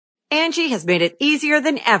Angie has made it easier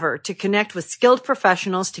than ever to connect with skilled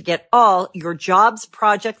professionals to get all your jobs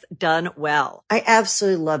projects done well. I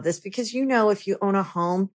absolutely love this because, if you own a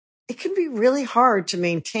home, it can be really hard to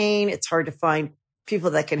maintain. It's hard to find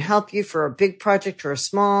people that can help you for a big project or a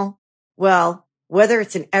small. Well, whether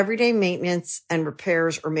it's in everyday maintenance and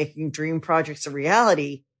repairs or making dream projects a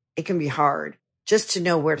reality, it can be hard just to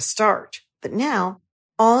know where to start. But now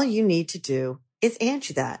all you need to do is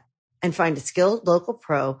Angie that and find a skilled local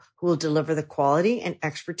pro who will deliver the quality and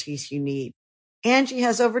expertise you need. Angie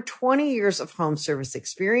has over 20 years of home service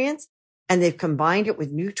experience, and they've combined it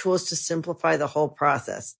with new tools to simplify the whole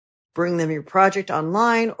process. Bring them your project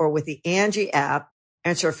online or with the Angie app,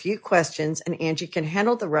 answer a few questions, and Angie can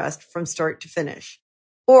handle the rest from start to finish.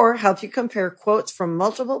 Or help you compare quotes from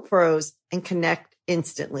multiple pros and connect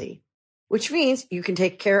instantly, which means you can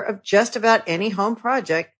take care of just about any home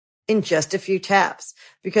project in just a few taps.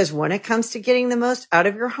 Because when it comes to getting the most out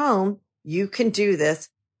of your home, you can do this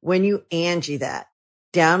when you Angie that.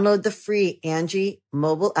 Download the free Angie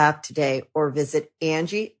mobile app today or visit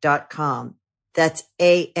Angie.com. That's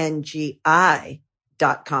ANGI.com.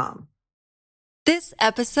 This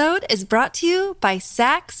episode is brought to you by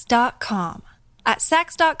Sax.com. At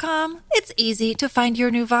Sax.com, it's easy to find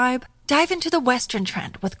your new vibe. Dive into the Western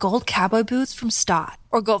trend with gold cowboy boots from Stott,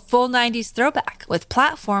 or go full 90s throwback with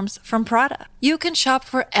platforms from Prada. You can shop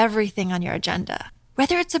for everything on your agenda,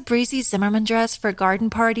 whether it's a breezy Zimmermann dress for a garden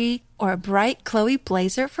party or a bright Chloe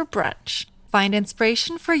blazer for brunch. Find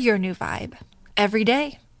inspiration for your new vibe every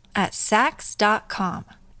day at Sax.com.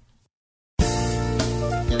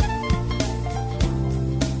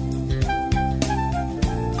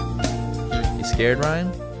 You scared,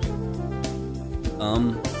 Ryan?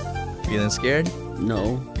 Feeling scared?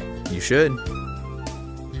 No. You should.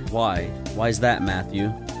 Why? Why is that,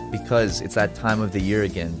 Matthew? Because it's that time of the year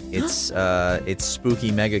again. It's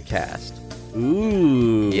Spooky Megacast.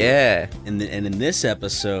 Ooh. Yeah. And in this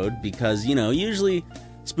episode, because, usually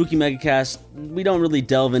Spooky Megacast, we don't really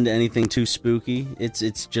delve into anything too spooky.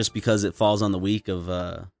 It's just because it falls on the week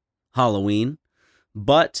of Halloween.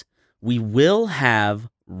 But we will have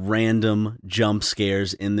random jump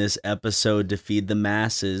scares in this episode to feed the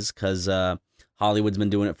masses, because Hollywood's been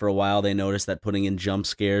doing it for a while. They noticed that putting in jump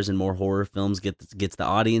scares and more horror films gets the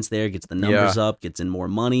audience there, gets the numbers up, gets in more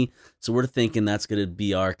money. So we're thinking that's going to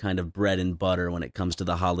be our kind of bread and butter when it comes to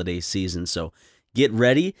the holiday season. So get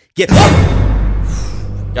ready.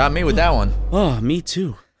 Got me with that one. Oh, me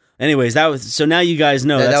too. Anyways, so now you guys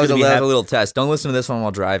know. That was a little test. Don't listen to this one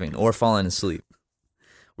while driving or falling asleep.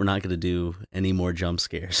 We're not going to do any more jump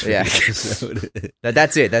scares. Yeah.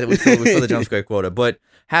 That's it. We fill the jump scare quota. But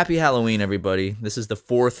happy Halloween, everybody. This is the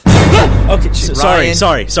fourth. Okay,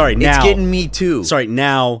 sorry. Now, it's getting me too. Sorry,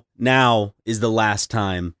 now is the last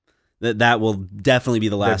time. That will definitely be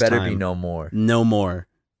the last time. There better be no more. No more.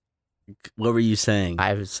 What were you saying?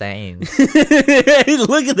 I was saying. Look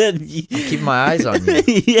at that. I'm keeping my eyes on you.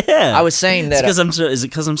 Yeah. I was saying that. Is it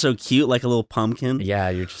because I'm so cute, like a little pumpkin? Yeah,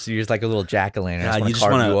 you're just like a little jack-o'-lantern. You just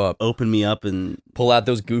want to open me up and pull out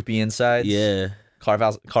those goopy insides. Yeah.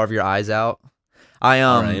 Carve your eyes out.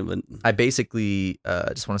 I basically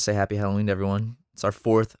just want to say happy Halloween to everyone. It's our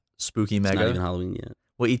fourth Spooky Mega. It's not even Halloween yet.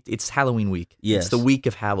 Well, it's Halloween week. Yes. It's the week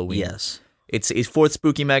of Halloween. Yes. It's fourth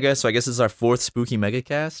Spooky Mega, so I guess this is our fourth Spooky Mega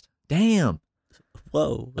cast. Damn.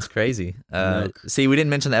 Whoa. That's crazy. See, we didn't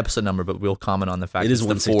mention the episode number, but we'll comment on the fact it is it's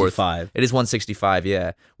 165. The fourth. It is 165,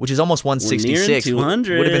 yeah. Which is almost 166.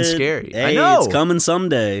 200. Would have been scary. Hey, I know. It's coming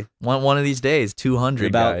someday. One of these days,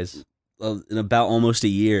 200, guys. In about almost a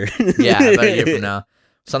year. Yeah, about a year from now.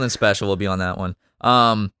 Something special will be on that one.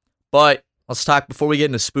 But let's talk, before we get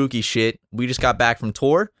into spooky shit, we just got back from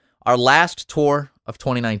tour. Our last tour of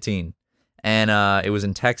 2019. And it was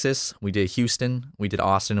in Texas. We did Houston, we did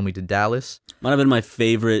Austin, and we did Dallas. Might have been my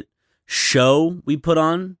favorite show we put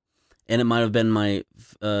on, and it might have been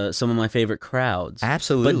some of my favorite crowds.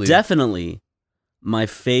 Absolutely. But definitely my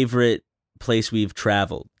favorite place we've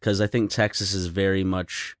traveled, because I think Texas is very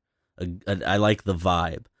much, I like the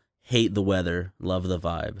vibe. Hate the weather, love the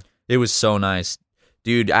vibe. It was so nice.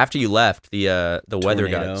 Dude, after you left, the weather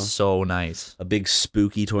got so nice. A big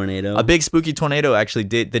spooky tornado. Actually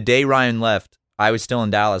did. The day Ryan left, I was still in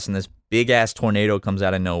Dallas, and this big-ass tornado comes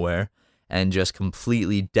out of nowhere and just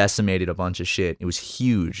completely decimated a bunch of shit. It was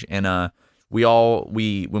huge. And when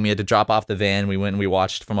we had to drop off the van, we went and we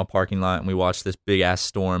watched from a parking lot, and we watched this big-ass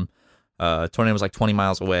storm. Tornado was like 20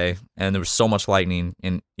 miles away, and there was so much lightning,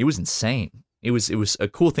 and it was insane. It was a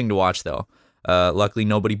cool thing to watch, though. Luckily,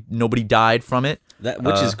 nobody died from it.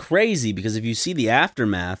 Which is crazy, because if you see the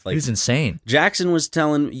aftermath, like, it was insane. Jackson was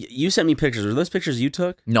telling you, sent me pictures. Were those pictures you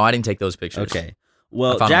took? No, I didn't take those pictures. Okay.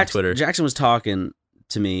 Well, found him on Twitter. Jackson was talking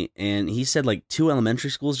to me, and he said like 2 elementary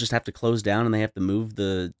schools just have to close down, and they have to move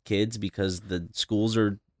the kids because the schools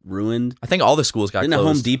are ruined. I think all the schools got Didn't closed.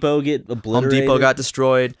 Home Depot get obliterated? Home Depot got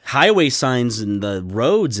destroyed. Highway signs and the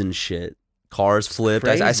roads and shit. Cars flipped.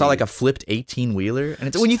 I saw like a flipped 18-wheeler,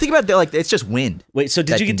 and when you think about it, like it's just wind. Wait, so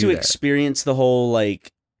did you get to that. experience the whole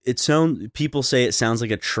like? People say it sounds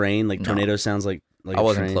like a train. Like tornado sounds like I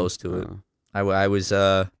wasn't train. close to it. I was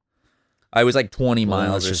like 20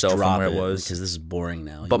 miles or so from where it was. Because this is boring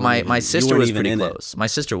now. But my sister was pretty close. My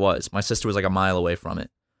sister was like a mile away from it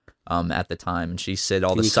at the time, and she said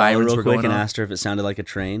all the sirens were going on. Can you call her real quick and asked her if it sounded like a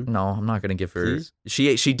train? No, I'm not going to give her. Please?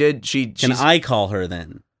 She did. Can I call her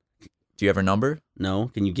then? Do you have her number?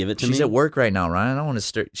 No. Can you give it to me? She's at work right now, Ryan. I don't want to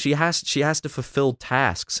start. She has to fulfill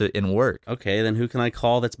tasks in work. Okay, then who can I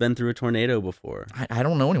call that's been through a tornado before? I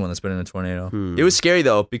don't know anyone that's been in a tornado. It was scary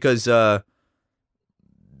though because I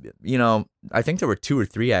think there were 2 or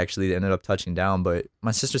 3 actually that ended up touching down. But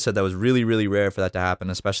my sister said that was really, really rare for that to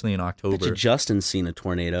happen, especially in October. Bet you Justin's seen a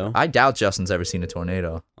tornado. I doubt Justin's ever seen a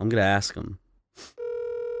tornado. I'm gonna ask him.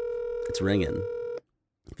 It's ringing.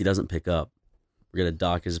 If he doesn't pick up, we're going to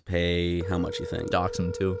dock his pay. How much you think? Dox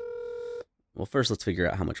him too. Well, first let's figure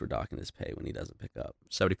out how much we're docking his pay when he doesn't pick up.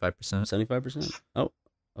 75%. 75%? Oh,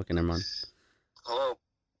 okay, never mind. Hello.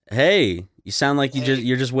 Hey, you sound like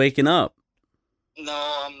you're just waking up.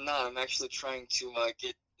 No, I'm not. I'm actually trying to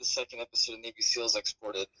get the second episode of Navy SEALs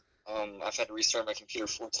exported. I've had to restart my computer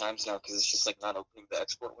 4 times now because it's just like not opening the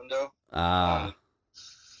export window. Well,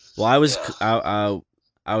 I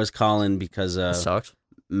was calling because that sucks.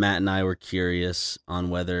 Matt and I were curious on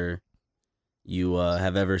whether you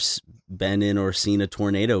have ever been in or seen a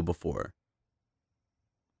tornado before.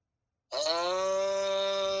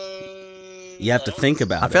 You have to think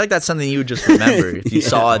about it. I feel like that's something you would just remember if you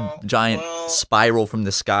saw a giant spiral from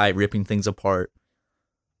the sky ripping things apart.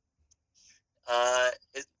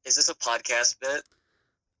 Is this a podcast bit?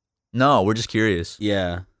 No, we're just curious.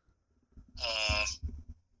 Yeah.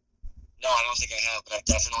 No, I don't think I have, but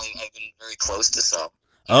I've been very close to some.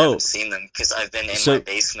 I haven't seen them because I've been in my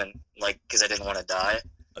basement, like, because I didn't want to die.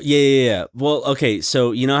 Yeah. Well, okay,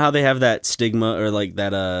 so you know how they have that stigma or like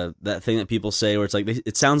that thing that people say where it's like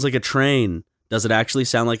it sounds like a train. Does it actually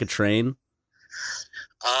sound like a train?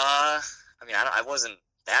 I mean, I wasn't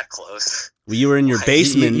that close. Well, you were in your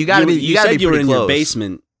basement. You gotta be. You said be you were in close. your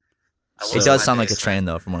basement. It does sound like a train,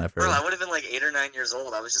 though, from what I've heard. Bro, I would have been like 8 or 9 years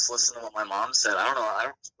old. I was just listening to what my mom said. I don't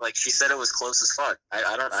know. She said it was close as fuck.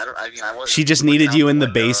 I wasn't. She just needed you in the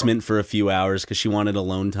basement for a few hours because she wanted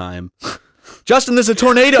alone time. Justin, there's a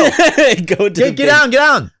tornado. Get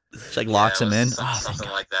down. She like locks him in.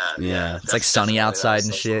 Something like that. Yeah. It's like sunny outside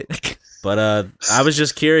and shit. But I was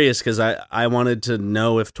just curious because I wanted to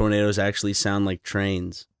know if tornadoes actually sound like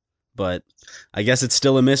trains. But I guess it's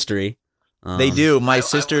still a mystery. They do. My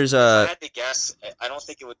sister's. If I had to guess, I don't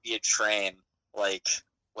think it would be a train, like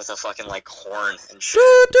with a fucking like horn and shit.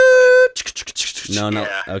 No.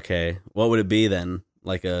 Yeah. Okay. What would it be then?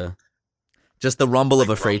 Like just the rumble like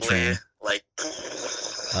of a freight train. Like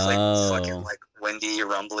fucking like windy,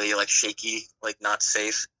 rumbly, like shaky, like not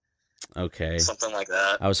safe. Okay. Something like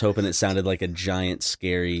that. I was hoping it sounded like a giant,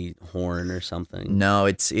 scary horn or something. No,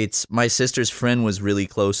 it's my sister's friend was really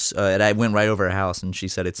close, and I went right over her house, and she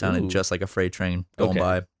said it sounded just like a freight train going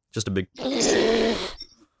by. Just a big. You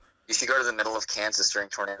should go to the middle of Kansas during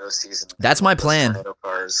tornado season. That's my plan. Tornado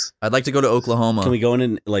cars. I'd like to go to Oklahoma. Can we go in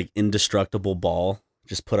an like indestructible ball?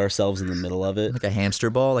 Just put ourselves in the middle of it, like a hamster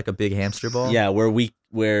ball, like a big hamster ball. Yeah,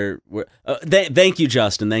 thank you,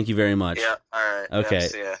 Justin. Thank you very much. Yeah. All right. Okay.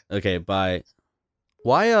 Yeah, Okay. Bye.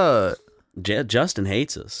 Why? Justin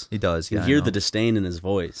hates us. He does. You Yeah, hear the disdain in his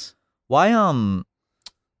voice. Why don't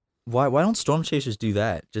storm chasers do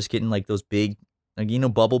that? Just getting like those big, like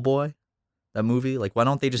Bubble Boy, that movie. Like, why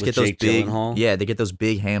don't they just With get those Jake big? Gyllenhaal? Yeah, they get those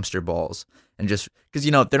big hamster balls and just because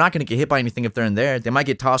they're not going to get hit by anything if they're in there. They might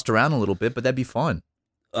get tossed around a little bit, but that'd be fun.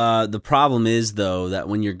 The problem is, though, that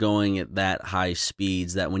when you're going at that high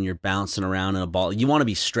speeds, that when you're bouncing around in a ball, you want to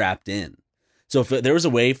be strapped in. So if there was a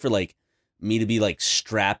way for, like, me to be, like,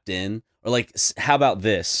 strapped in, or, like, how about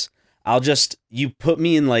this? You put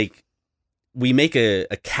me in, like, we make a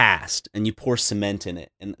cast, and you pour cement in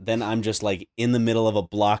it, and then I'm just, like, in the middle of a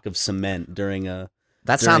block of cement during a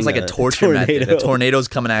That sounds like a torture method. The tornado's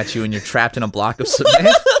coming at you, and you're trapped in a block of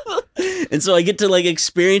cement. And so I get to like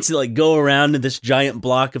experience it, like go around in this giant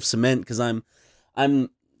block of cement because I'm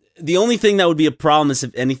The only thing that would be a problem is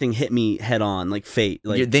if anything hit me head on, like fate.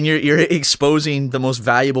 Like Then you're exposing the most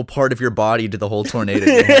valuable part of your body to the whole tornado.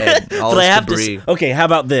 In your head, all but I this have debris. to. Okay, how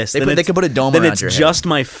about this? They could put a dome then around it's your head. just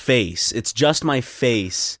my face. It's just my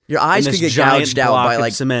face. Your eyes in could this get giant gouged out block by of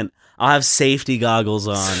like. cement. I'll have safety goggles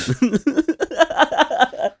on.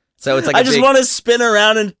 So it's like I just want to spin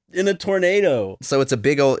around in a tornado. So it's a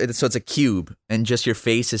big old. So it's a cube, and just your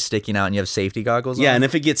face is sticking out, and you have safety goggles on. Yeah, and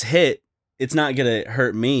if it gets hit, it's not gonna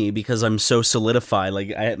hurt me because I'm so solidified.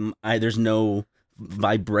 Like I there's no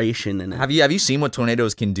vibration in it. Have you seen what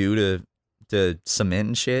tornadoes can do to cement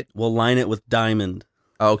and shit? We'll line it with diamond.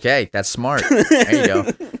 Okay, that's smart. There you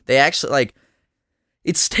go. They actually like.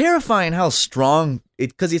 It's terrifying how strong it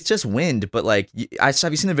because it's just wind. But like,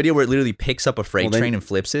 have you seen the video where it literally picks up a freight train and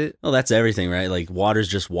flips it? Well, that's everything, right? Like water's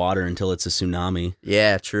just water until it's a tsunami.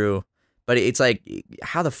 Yeah, true. But it's like,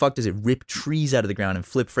 how the fuck does it rip trees out of the ground and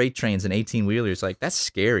flip freight trains and 18-wheelers? Like, that's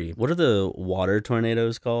scary. What are the water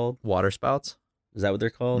tornadoes called? Water spouts? Is that what they're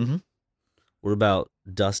called? Mm-hmm. What about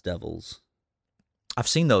dust devils? I've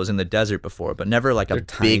seen those in the desert before, but never like a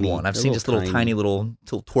They're big tiny. one. I've They're seen just little tiny little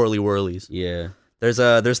twirly whirlies. Yeah. There's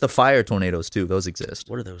the fire tornadoes too. Those exist.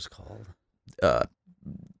 What are those called?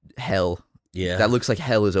 Hell. Yeah. That looks like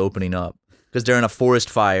hell is opening up because during a forest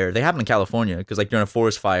fire, they happen in California. Because like during a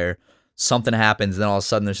forest fire, something happens, and then all of a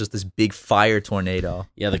sudden there's just this big fire tornado.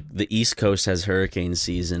 Yeah. The East Coast has hurricane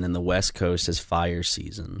season, and the West Coast has fire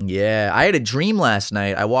season. Yeah, I had a dream last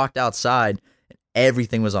night. I walked outside, and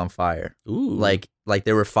everything was on fire. Ooh. Like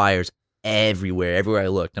there were fires everywhere I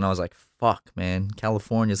looked, and I was like, fuck, man,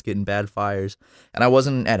 California's getting bad fires. And I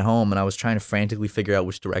wasn't at home, and I was trying to frantically figure out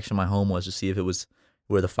which direction my home was to see if it was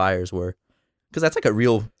where the fires were. Because that's like a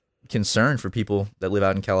real concern for people that live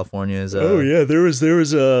out in California. there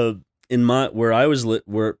was a in my where I was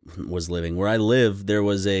where I live, there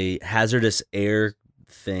was a hazardous air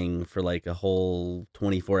thing for like a whole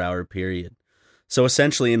 24-hour period. So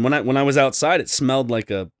essentially, and when I was outside, it smelled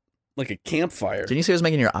like a campfire. Didn't you say it was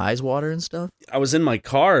making your eyes water and stuff? I was in my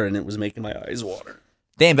car and it was making my eyes water.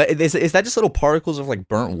 Damn, but is that just little particles of like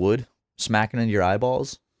burnt wood smacking into your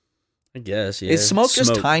eyeballs? I guess, yeah. Is smoke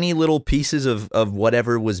just tiny little pieces of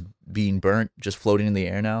whatever was being burnt just floating in the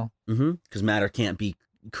air now? Mm-hmm. Because matter can't be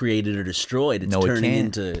created or destroyed. It's No, it turning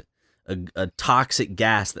can't. into a toxic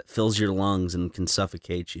gas that fills your lungs and can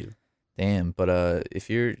suffocate you. Damn, but if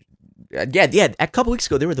you're... Yeah, a couple weeks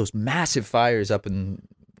ago, there were those massive fires up in,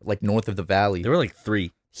 like, north of the valley. There were like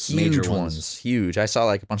 3 Huge major ones. Huge. I saw,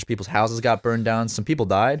 like, a bunch of people's houses got burned down. Some people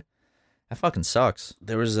died. That fucking sucks.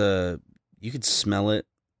 There was you could smell it,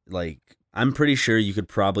 like, I'm pretty sure you could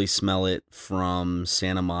probably smell it from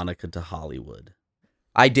Santa Monica to Hollywood.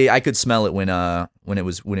 I did. I could smell it when it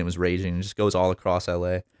was raging. It just goes all across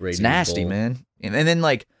LA. It's nasty, man. And then,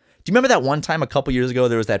 like, do you remember that one time a couple years ago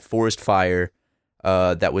there was that forest fire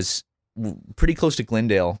that was pretty close to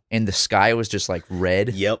Glendale, and the sky was just like red?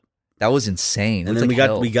 Yep. That was insane. And then we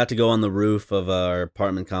got to go on the roof of our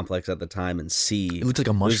apartment complex at the time and see. It looked like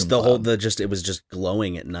a mushroom. It was just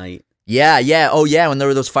glowing at night. Yeah. Oh yeah, when there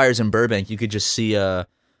were those fires in Burbank, you could just see on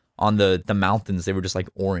the mountains they were just like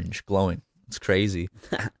orange, glowing. It's crazy.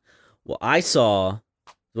 Well, I saw.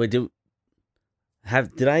 Did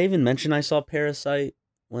I even mention I saw Parasite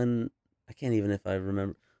when I can't even if I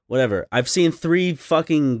remember. Whatever. I've seen 3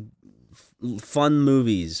 fucking fun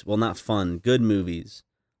movies. Well, not fun, good movies.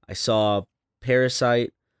 I saw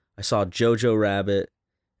Parasite. I saw Jojo Rabbit.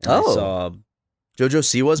 And I saw Jojo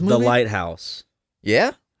Siwa's movie, The Lighthouse.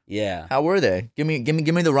 Yeah. Yeah. How were they? Give me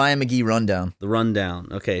the Ryan McGee rundown. The rundown.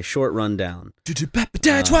 Okay, short rundown.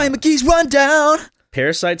 Ryan McGee's rundown.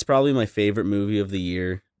 Parasite's probably my favorite movie of the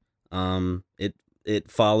year.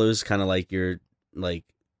 It follows kind of like your like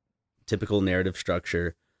typical narrative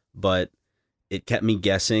structure, but it kept me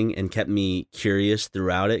guessing and kept me curious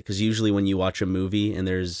throughout it. Because usually when you watch a movie and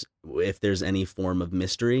if there's any form of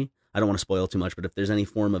mystery, I don't want to spoil too much, but if there's any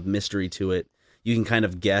form of mystery to it, you can kind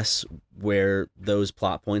of guess where those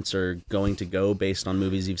plot points are going to go based on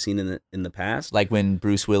movies you've seen in the past. Like when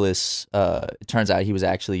Bruce Willis, it turns out he was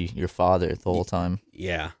actually your father the whole time.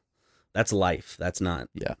 Yeah, that's life. That's not.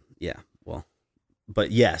 Yeah. Well, but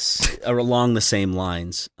yes, along the same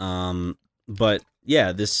lines. But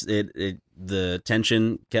yeah, the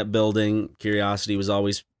tension kept building. Curiosity was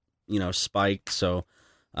always, spiked. So,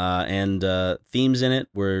 and themes in it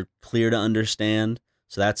were clear to understand.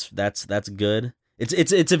 So that's good. It's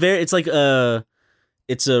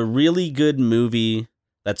a really good movie.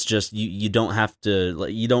 That's just you don't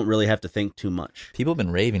really have to think too much. People have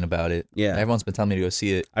been raving about it. Yeah, everyone's been telling me to go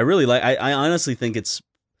see it. I really like. I honestly think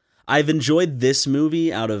I've enjoyed this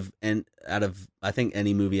movie out of I think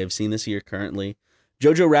any movie I've seen this year currently.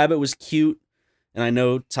 Jojo Rabbit was cute, and I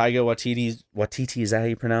know Taika Waititi, is that how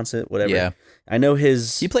you pronounce it? Whatever. Yeah. I know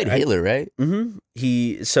his... He played Hitler, right?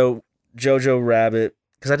 Mm-hmm. So Jojo Rabbit,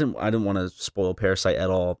 because I didn't want to spoil Parasite at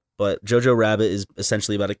all, but Jojo Rabbit is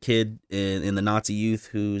essentially about a kid in the Nazi youth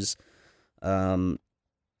whose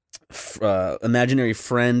imaginary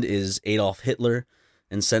friend is Adolf Hitler,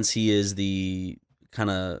 and since he is the kind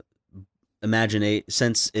of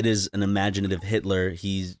since it is an imaginative Hitler,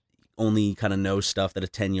 he's only kind of knows stuff that a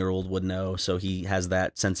 10-year-old would know, so he has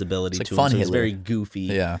that sensibility to him. So he's very goofy.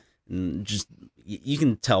 Yeah. And just you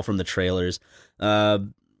can tell from the trailers. I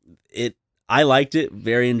liked it,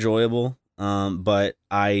 very enjoyable. But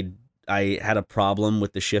I had a problem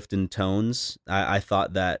with the shift in tones. I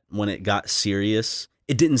thought that when it got serious,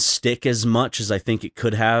 it didn't stick as much as I think it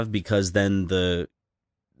could have, because then the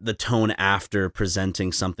tone after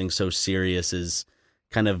presenting something so serious is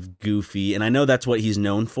kind of goofy. And I know that's what he's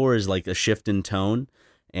known for, is like a shift in tone.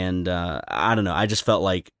 And I don't know. I just felt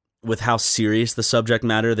like with how serious the subject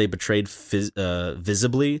matter they betrayed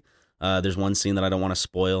visibly. There's one scene that I don't want to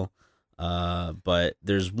spoil. But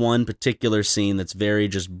there's one particular scene that's very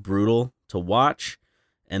just brutal to watch.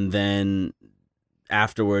 And then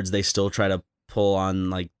afterwards they still try to pull on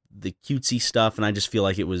like the cutesy stuff. And I just feel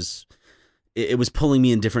like it was pulling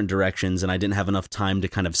me in different directions, and I didn't have enough time to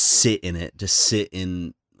kind of sit in it, either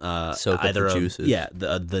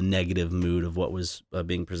the negative mood of what was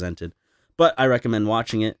being presented. But I recommend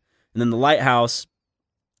watching it. And then The Lighthouse,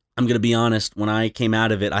 I'm going to be honest, when I came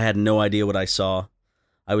out of it, I had no idea what I saw.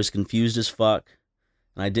 I was confused as fuck.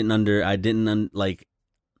 And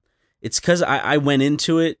it's because I went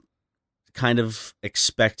into it kind of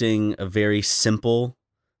expecting a very simple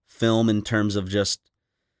film in terms of just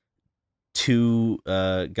two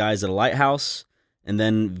guys at a lighthouse, and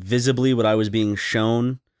then visibly what I was being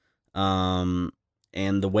shown, and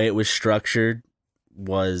the way it was structured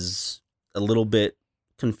was a little bit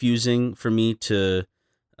confusing for me to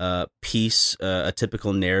piece a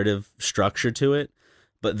typical narrative structure to it.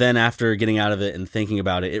 But then after getting out of it and thinking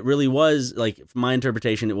about it, it really was, like, from my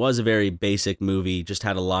interpretation, it was a very basic movie, just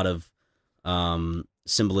had a lot of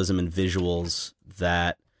symbolism and visuals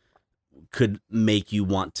that could make you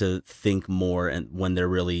want to think more, and when there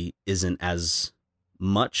really isn't as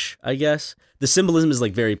much, I guess. The symbolism is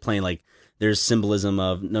like very plain. Like there's symbolism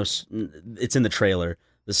of it's in the trailer.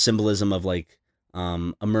 The symbolism of like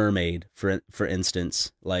a mermaid, for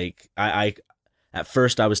instance. Like I at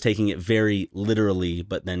first I was taking it very literally,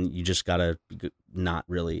 but then you just gotta not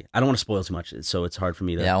really. I don't want to spoil too much, so it's hard for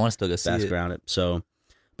me to. Yeah, I want to still go see it. Around it. So,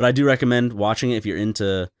 but I do recommend watching it if you're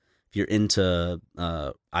into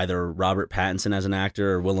either Robert Pattinson as an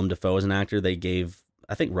actor or Willem Dafoe as an actor. I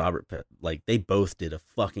think they both did a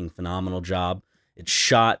fucking phenomenal job. It's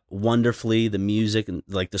shot wonderfully. The music and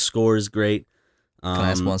like the score is great. Can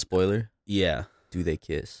I ask one spoiler? Yeah. Do they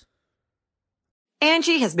kiss?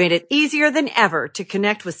 Angie has made it easier than ever to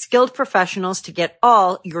connect with skilled professionals to get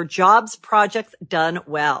all your jobs projects done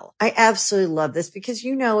well. I absolutely love this because,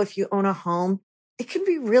 if you own a home, it can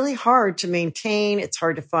be really hard to maintain. It's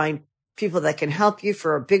hard to find people that can help you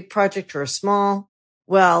for a big project or a small.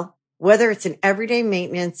 Well, whether it's in everyday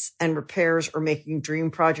maintenance and repairs or making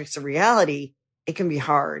dream projects a reality, it can be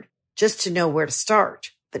hard just to know where to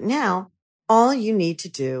start. But now all you need to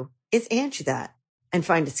do is Angie that and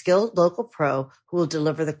find a skilled local pro who will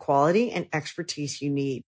deliver the quality and expertise you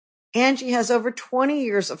need. Angie has over 20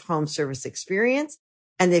 years of home service experience,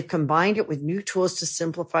 and they've combined it with new tools to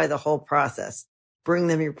simplify the whole process. Bring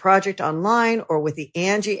them your project online or with the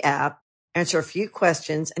Angie app, answer a few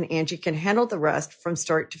questions, and Angie can handle the rest from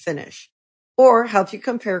start to finish. Or help you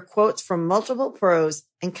compare quotes from multiple pros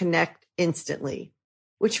and connect instantly,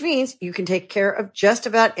 which means you can take care of just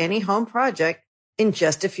about any home project in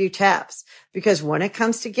just a few taps. Because when it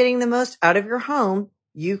comes to getting the most out of your home,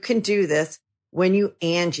 you can do this when you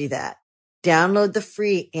Angie that. Download the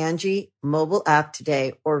free Angie mobile app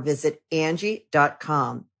today or visit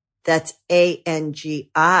Angie.com. That's ANGI.com.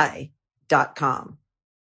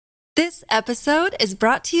 This episode is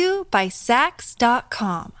brought to you by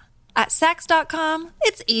Sax.com. At Sax.com,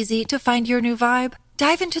 it's easy to find your new vibe.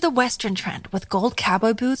 Dive into the Western trend with gold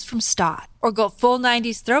cowboy boots from Stott, or go full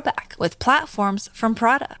 90s throwback with platforms from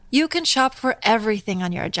Prada. You can shop for everything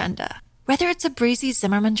on your agenda, whether it's a breezy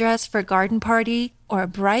Zimmermann dress for a garden party or a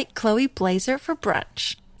bright Chloe blazer for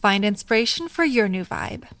brunch. Find inspiration for your new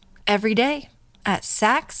vibe every day at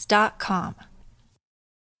Sax.com.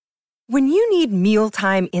 When you need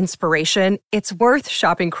mealtime inspiration, it's worth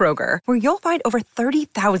shopping Kroger, where you'll find over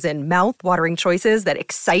 30,000 mouth-watering choices that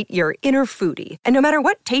excite your inner foodie. And no matter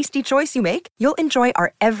what tasty choice you make, you'll enjoy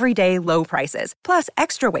our everyday low prices, plus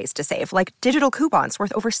extra ways to save, like digital coupons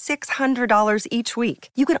worth over $600 each week.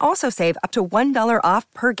 You can also save up to $1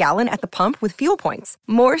 off per gallon at the pump with fuel points.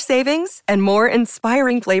 More savings and more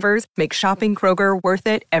inspiring flavors make shopping Kroger worth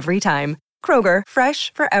it every time. Kroger,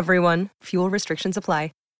 fresh for everyone. Fuel restrictions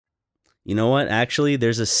apply. You know what? Actually,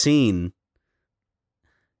 there's a scene.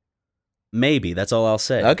 Maybe that's all I'll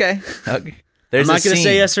say. Okay. There's I'm not going to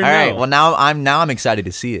say yes or all no. All right. Well, now I'm excited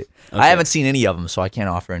to see it. Okay. I haven't seen any of them, so I can't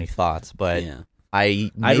offer any thoughts. But Yeah.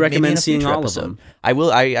 I'd recommend seeing all of them. I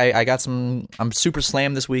will. I got some. I'm super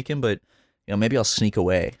slammed this weekend, but maybe I'll sneak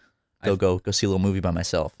away. Go see a little movie by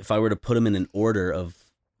myself. If I were to put them in an order of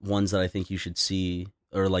ones that I think you should see,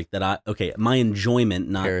 or like that, my enjoyment,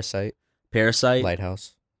 not Parasite,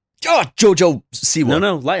 Lighthouse. Oh, JoJo Siwa.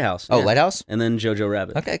 No, Lighthouse. Oh, yeah. Lighthouse. And then Jojo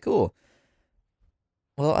Rabbit. Okay, cool.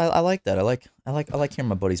 Well, I like that. I like hearing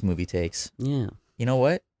my buddy's movie takes. Yeah. You know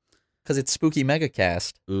what? Because it's Spooky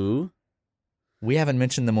Megacast. Ooh. We haven't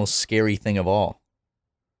mentioned the most scary thing of all.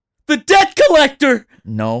 The debt collector.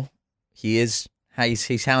 No, he is.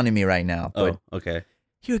 He's hounding me right now. But Oh, okay.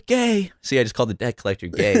 You're gay. See, I just called the debt collector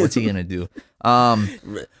gay. What's he gonna do?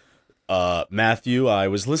 Matthew, I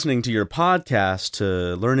was listening to your podcast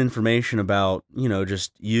to learn information about,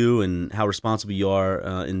 just you and how responsible you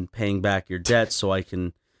are in paying back your debts, so I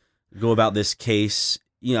can go about this case.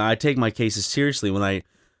 I take my cases seriously. When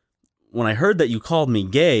I heard that you called me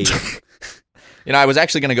gay, I was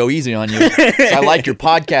actually gonna go easy on you. 'Cause I like your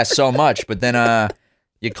podcast so much, but then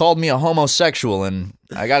you called me a homosexual, and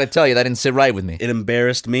I got to tell you, that didn't sit right with me. it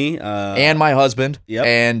embarrassed me. And my husband. Yep.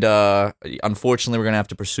 And unfortunately, we're going to have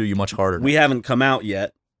to pursue you much harder now. We haven't come out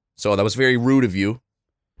yet. So that was very rude of you.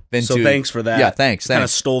 Thanks for that. Yeah, thanks. Kind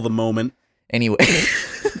of stole the moment. Anyway.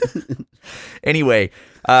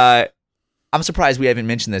 I'm surprised we haven't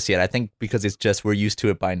mentioned this yet. I think because it's just we're used to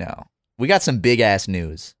it by now. We got some big-ass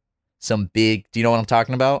news. Do you know what I'm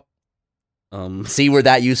talking about? See, we're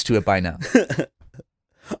that used to it by now.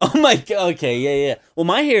 Oh my god, okay, yeah. Well,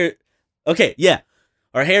 my hair, okay, yeah.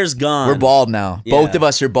 Our hair's gone. We're bald now. Yeah. Both of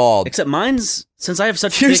us are bald. Except mine's, since I have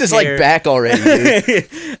such Yours thick is hair. like back already,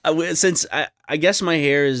 dude. Since I guess my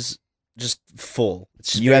hair is just full.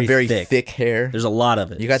 It's You have very thick hair. There's a lot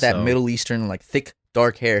of it. You got that so. Middle Eastern, like thick,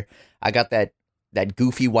 dark hair. I got that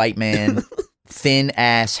goofy white man, thin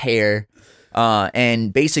ass hair.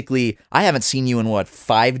 And basically, I haven't seen you in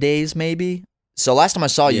 5 days, maybe. So last time I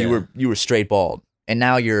saw you, you were straight bald, and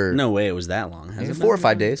now you're No way, it was that long. Has it 4 or been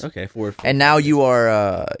 5 that long? days. Okay, 4 or 5 And now days. you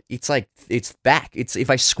are. It's back. It's if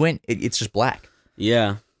I squint, it's just black.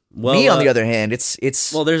 Yeah. Well, Me on the other hand,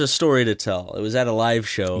 it's well, there's a story to tell. It was at a live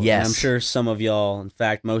show. Yes. And I'm sure some of y'all, in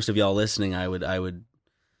fact, most of y'all listening, I would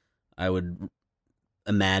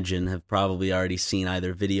imagine have probably already seen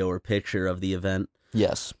either video or picture of the event.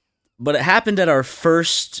 yes, But it happened at our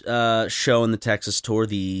first show in the Texas tour,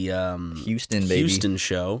 the Houston, baby. Houston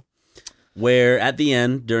show, where at the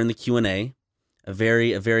end during the Q&A, a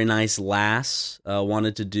very nice lass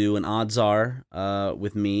wanted to do an odds are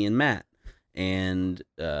with me and Matt, and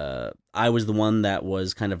I was the one that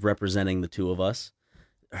was kind of representing the two of us.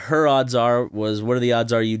 Her odds are was, what are the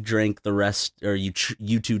odds are you drink the rest, or you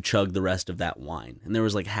two chug the rest of that wine, and there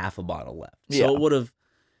was like half a bottle left, so Yeah. it would have.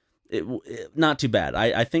 Not too bad.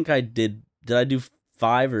 I think I did. Did I do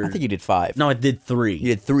 5 or? I think you did 5. No, I did 3.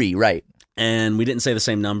 You did 3, right? And we didn't say the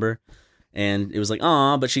same number. And it was like,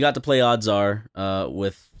 but she got to play odds are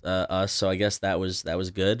with us, so I guess that was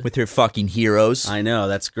good. With her fucking heroes, I know,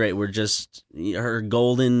 that's great. We're just her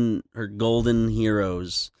golden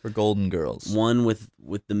heroes. her golden girls. One with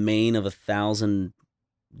the mane of 1,000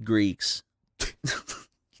 Greeks.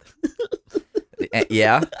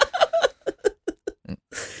 Yeah.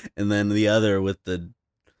 And then the other with the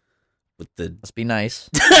Must be nice.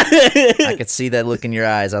 I could see that look in your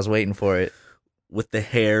eyes. I was waiting for it. with the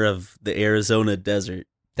hair of the Arizona desert.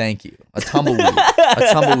 Thank you. A tumbleweed. A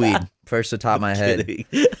tumbleweed. First to top of my head.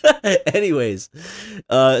 Anyways,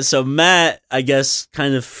 so Matt, I guess,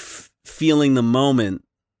 kind of feeling the moment,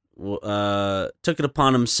 took it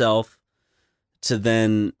upon himself to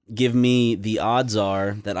then give me the odds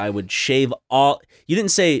are that I would shave all. You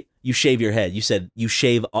didn't say you shave your head. You said you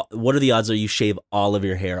shave. What are the odds are you shave all of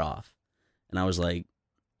your hair off? And I was like,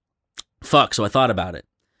 fuck. So I thought about it.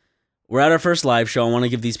 We're at our first live show. I want to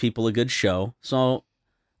give these people a good show. So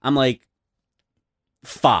I'm like,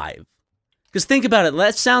 5. Because think about it.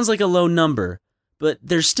 That sounds like a low number, but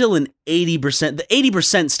there's still an 80%. The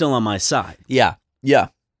 80% still on my side. Yeah. Yeah.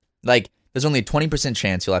 Like, There's only a 20%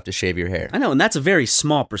 chance you'll have to shave your hair. I know, and that's a very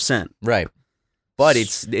small percent. Right. But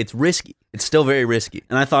it's risky. It's still very risky.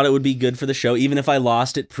 And I thought it would be good for the show. Even if I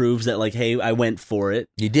lost, it proves that, like, hey, I went for it.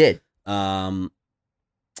 You did.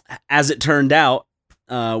 As it turned out,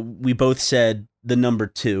 we both said the number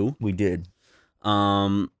 2. We did.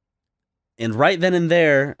 And right then and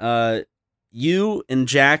there, you and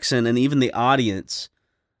Jackson and even the audience,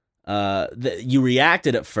 you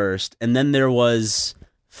reacted at first, and then there was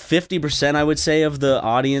 50%, I would say, of the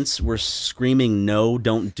audience were screaming, "No,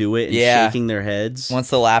 don't do it," and shaking their heads. Once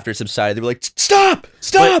the laughter subsided, they were like, "Stop!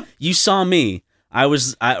 Stop!" But you saw me. I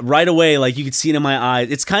right away, like, you could see it in my eyes.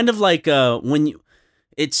 It's kind of like when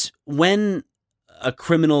a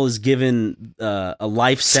criminal is given a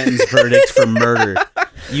life sentence verdict for murder.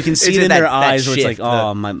 You can see it in their eyes where it's like,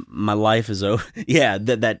 oh, my life is over. Yeah,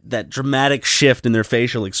 that dramatic shift in their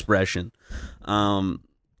facial expression.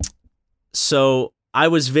 So I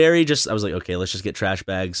was I was like, okay, let's just get trash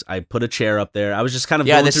bags. I put a chair up there. I was just kind of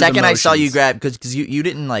going the through second the I saw you motions. grab, because you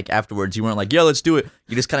didn't, like, afterwards, you weren't like, yeah, let's do it.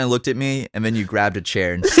 You just kind of looked at me, and then you grabbed a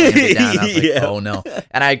chair and slammed it down. I was like, Yeah. oh, no.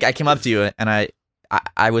 And I came up to you, and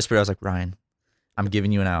I whispered, I was like, Ryan, I'm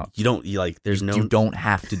giving you an out. You don't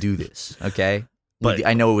have to do this, okay? But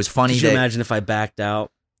I know it was funny. Could you imagine if I backed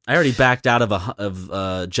out? I already backed out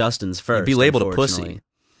of Justin's first. You'd be labeled a unfortunately.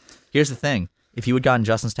 pussy. Here's the thing. If you had gotten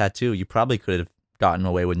Justin's tattoo, you probably could have gotten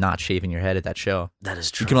away with not shaving your head at that show. That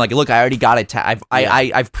is true. You can be like, look, I already got it.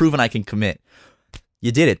 I've proven I can commit.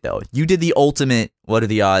 You did it, though. You did the ultimate, what are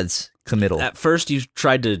the odds, committal. At first, you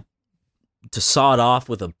tried to saw it off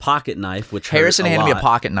with a pocket knife, which Harrison hurt handed me a lot.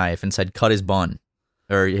 pocket knife and said, cut his bun.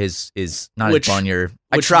 Or his not Which- his bun,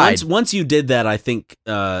 I Which tried. Once you did that, I think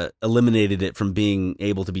eliminated it from being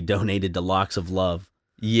able to be donated to Locks of Love.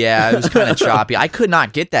 Yeah, it was kind of choppy. I could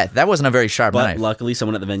not get that. That wasn't a very sharp But knife. luckily,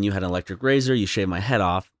 someone at the venue had an electric razor. You shaved my head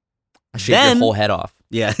off. I shaved your whole head off.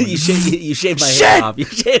 Yeah, you shaved my hair off. You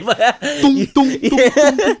shaved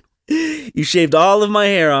my You shaved all of my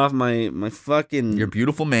hair off. My fucking Your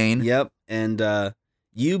beautiful mane. Yep, and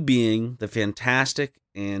you being the fantastic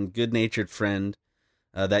and good-natured friend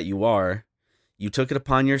that you are, you took it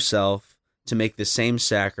upon yourself to make the same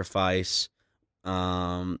sacrifice,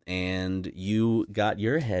 and you got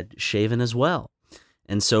your head shaven as well.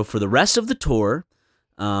 And so for the rest of the tour,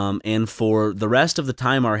 and for the rest of the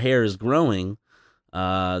time our hair is growing,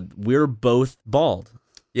 we're both bald.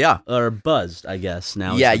 Yeah. Or buzzed, I guess.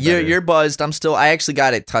 Now. Yeah, is the better- you're buzzed. I actually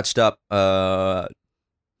got it touched up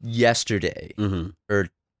yesterday. Mhm. Or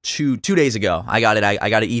two days ago. I got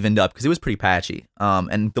it evened up because it was pretty patchy.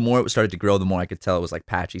 And the more it started to grow, the more I could tell it was like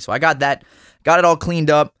patchy. So I got it all cleaned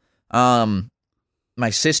up. My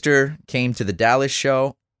sister came to the Dallas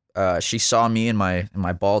show. She saw me in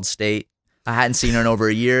my bald state. I hadn't seen her in over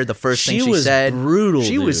a year. The first thing she was said, brutal.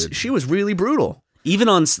 She was really brutal. Even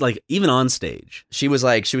on stage. She was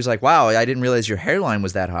like, wow, I didn't realize your hairline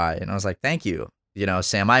was that high. And I was like, thank you. You know,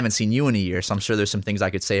 Sam, I haven't seen you in a year, so I'm sure there's some things I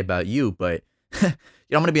could say about you, but you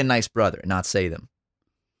know, I'm going to be a nice brother and not say them.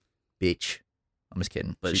 Bitch. I'm just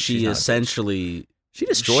kidding. But she's she not a bitch. essentially She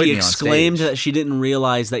destroyed she me on exclaimed stage. that she didn't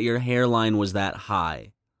realize that your hairline was that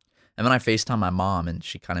high. And then I FaceTimed my mom, and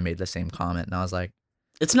she kind of made the same comment, and I was like,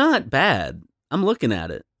 It's not bad. I'm looking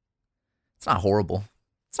at it. it's not horrible.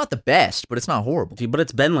 It's not the best, but it's not horrible. But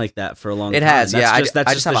it's been like that for a long It time. has, yeah. That's I just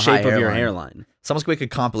just have the a high shape of your hairline. hairline. Someone's going to make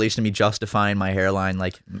a compilation of me justifying my hairline,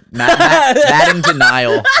 like mad in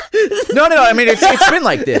denial. No. I mean, it's been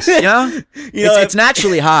like this, you know? It's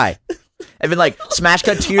naturally high. I've been like smash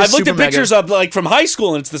cut tears. I've looked super at pictures mega. of like from high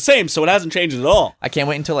school and it's the same, so it hasn't changed at all. I can't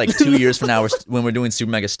wait until like 2 years from now when we're doing Super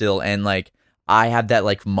Mega Still, and like I have that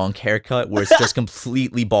like monk haircut where it's just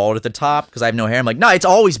completely bald at the top because I have no hair. I'm like, no, it's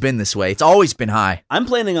always been this way. It's always been high. I'm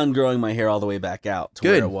planning on growing my hair all the way back out to Good.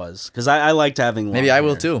 where it was because I liked having long Maybe I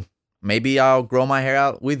will hair. too. Maybe I'll grow my hair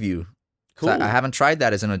out with you. 'Cause Cool. I haven't tried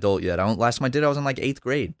that as an adult yet. Last time I did, I was in like 8th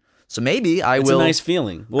grade. So maybe I It's will. a nice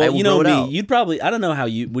feeling. I Well, will you know grow it me. out. You'd probably. I don't know how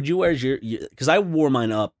you would. You wear your because I wore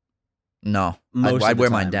mine up. No, Most I'd of the wear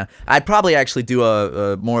mine time. down. I'd probably actually do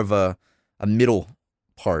a more of a middle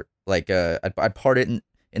part. Like I'd part it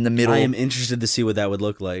in the middle I am interested to see what that would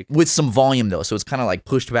look like. with some volume though, so it's kind of like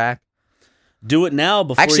pushed back. Do it now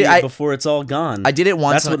before Actually, before it's all gone. I did it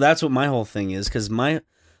once. That's what my whole thing is because my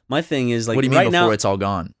thing is like what do you mean right before now it's all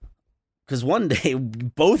gone? because one day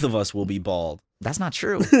both of us will be bald That's not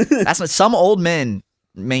true. That's not. Some old men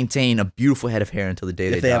maintain a beautiful head of hair until the day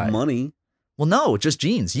if they die. have money. Well, no, just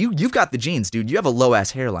genes. You've got the genes, dude. You have a low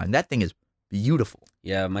ass hairline. That thing is beautiful.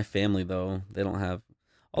 Yeah, my family though they don't have.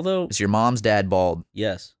 Although Is your mom's dad bald?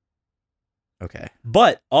 yes, Okay.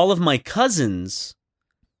 but all of my cousins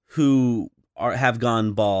who have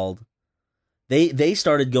gone bald they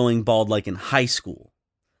started going bald like in high school.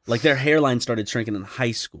 Like their hairline started shrinking in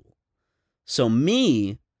high school. So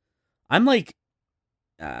me, I'm like,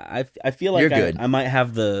 I feel like You're good. I might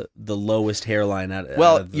have the lowest hairline out.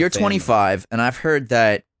 Well, out of the you're family. 25, and I've heard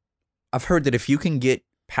that if you can get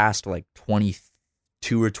past like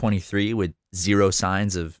 22 or 23 with zero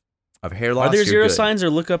signs of hair loss, Are there you're zero good. signs, or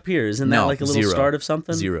look up here? Isn't that No, like a little zero. start of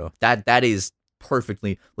something? Zero. That is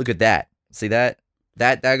perfectly. Look at that. See that?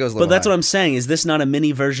 That goes a little But that's high. what I'm saying. Is this not a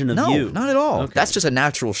mini version of no, you? not at all. Okay. That's just a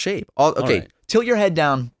natural shape. Okay, right. tilt your head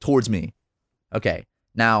down towards me. Okay,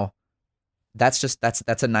 now that's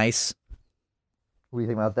a nice. What do you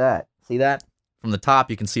think about that? See that? From the top,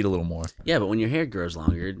 you can see it a little more. Yeah, but when your hair grows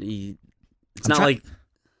longer, it's I'm not like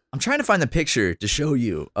I'm trying to find the picture to show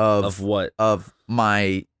you of what? of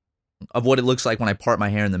what it looks like when I part my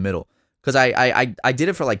hair in the middle. Because I did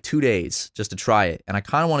it for like 2 days just to try it, and I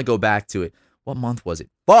kind of want to go back to it. What month was it?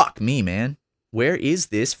 Fuck me, man. Where is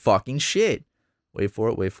this fucking shit? Wait for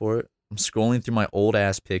it. I'm scrolling through my old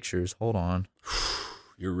ass pictures. Hold on.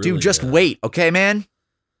 You're really, Dude, just wait, okay, man?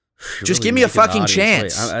 you're just really give me a making the fucking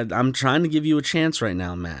audience chance. wait. I'm trying to give you a chance right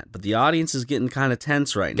now, Matt, but the audience is getting kind of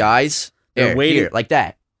tense right now. Guys, They're waiting. here, like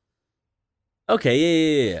that.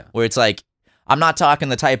 Okay, yeah. Where it's like, I'm not talking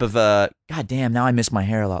the type of, God damn, now I miss my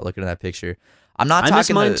hair a lot looking at that picture. I'm not I talking miss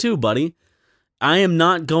mine the- too, buddy. I am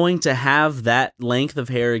not going to have that length of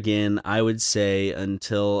hair again, I would say,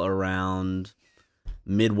 until around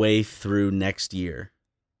midway through next year.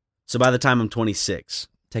 So by the time I'm 26.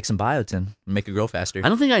 Take some biotin, make it grow faster. I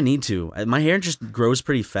don't think I need to. My hair just grows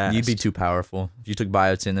pretty fast. You'd be too powerful. If you took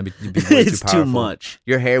biotin, you'd be way It's too powerful. too much.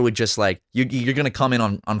 Your hair would just like, you're going to come in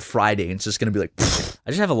on Friday and it's just going to be like, I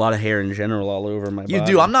just have a lot of hair in general all over my body. you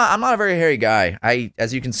do. I'm not a very hairy guy.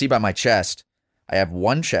 As you can see by my chest, I have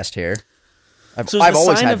one chest hair. I've So is the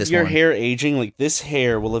always sign had of this your one. hair aging, like this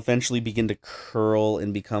hair will eventually begin to curl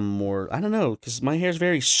and become more, I don't know, because my hair's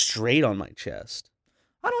very straight on my chest.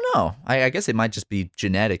 I don't know. I guess it might just be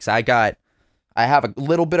genetics. I have a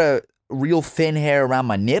little bit of real thin hair around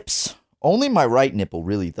my nips. Only my right nipple,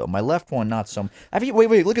 really, though. My left one, not so.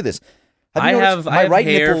 Wait, look at this. I you have noticed my right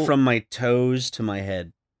hair nipple, from my toes to my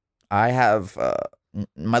head. I have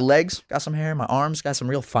my legs got some hair. My arms got some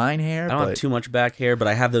real fine hair. I don't have too much back hair, but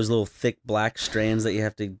I have those little thick black strands that you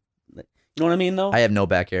have to. You know what I mean, though. I have no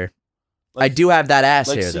back hair. I Like- do have that ass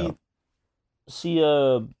like hair, see- though. See,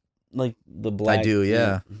 like the black. do,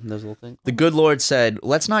 yeah. Those little things. The good Lord said,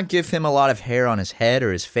 let's not give him a lot of hair on his head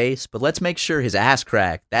or his face, but let's make sure his ass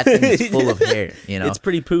crack, that thing is full of hair, you know? It's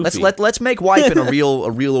pretty poofy. Let's make wiping a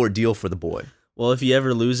real ordeal for the boy. Well, if you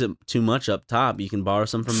ever lose it too much up top, you can borrow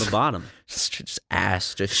some from the bottom. Just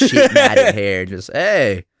ass, just shit matted hair, just,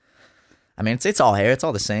 hey. I mean, it's all hair, it's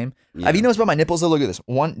all the same. Yeah. Have you noticed about my nipples, though? Look at this.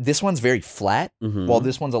 This one's very flat, Mhm. while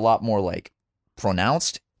this one's a lot more, like,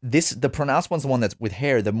 pronounced. The pronounced one's the one that's with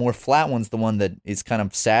hair. The more flat one's the one that is kind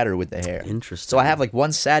of sadder with the hair. Interesting. So I have like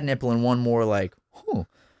one sad nipple and one more like,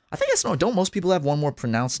 I think that's no. Don't most people have one more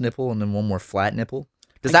pronounced nipple and then one more flat nipple?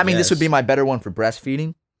 Does that mean this would be guess. my better one for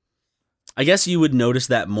breastfeeding? I guess you would notice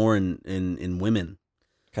that more in women.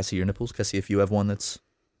 Can I see your nipples? Can I see if you have one that's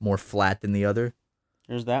more flat than the other?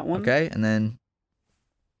 There's that one. Okay, and then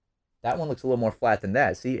that one looks a little more flat than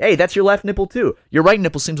that. See, hey, that's your left nipple too. Your right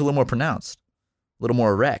nipple seems a little more pronounced, a little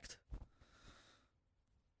more erect.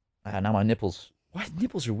 Now my nipples. Why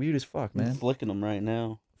nipples are weird as fuck, I'm man. flicking them right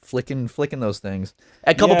now. Flicking those things.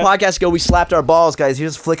 A couple Yeah. podcasts ago, we slapped our balls, guys.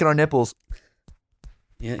 Here's flicking our nipples.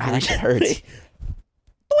 Yeah, That shit hurts.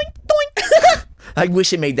 Doink, doink. I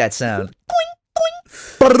wish it made that sound.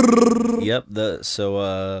 Yep.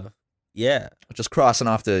 Yeah. Just crossing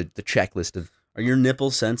off the checklist of Are your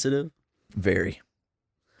nipples sensitive? very.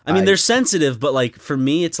 I mean, they're sensitive, but like for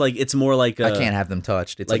me, it's like it's more like I can't have them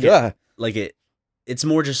touched. It's like like, it's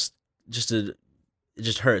more just it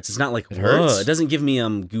just hurts. It's not like It hurts? It doesn't give me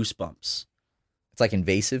goosebumps. it's like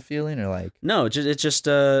invasive feeling or like. No, it's just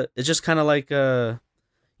kind of like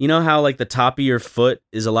you know how like the top of your foot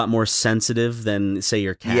is a lot more sensitive than say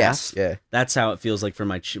your calf. Yes, yeah. That's how it feels like for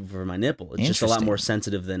my nipple. It's just a lot Interesting. more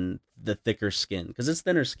sensitive than the thicker skin because it's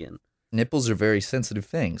thinner skin. Nipples are very sensitive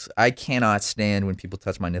things. I cannot stand when people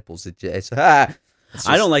touch my nipples. It's I just-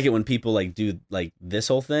 don't like it when people like do like this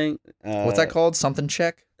whole thing. What's that called? Something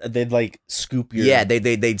check? They'd like scoop your. Yeah,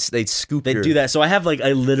 they'd scoop. They your, do that. So I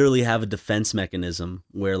literally have a defense mechanism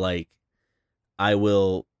where like I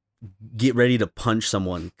will get ready to punch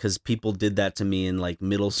someone because people did that to me in like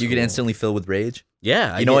middle school. You get instantly filled with rage.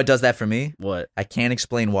 Yeah, You know what does that for me? What? I can't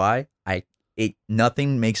explain why.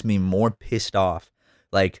 Nothing makes me more pissed off,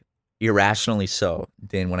 like irrationally so,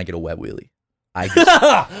 than when I get a wet wheelie.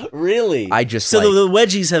 Really? So the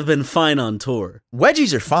wedgies have been fine on tour.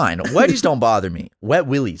 Wedgies are fine. Wedgies don't bother me. Wet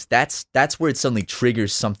willies, that's where it suddenly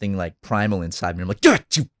triggers something like primal inside me. I'm like, God,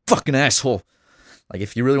 you fucking asshole. Like,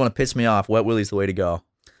 if you really want to piss me off, wet willie's the way to go.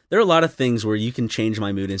 There are a lot of things where you can change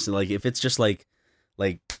my mood instantly. Like, if it's just like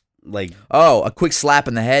oh, a quick slap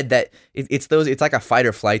in the head, that it's like a fight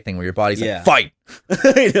or flight thing where your body's like, fight.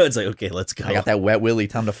 It's like, okay, let's go. I got that wet willy,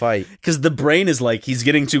 time to fight. Because the brain is like, he's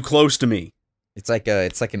getting too close to me. It's like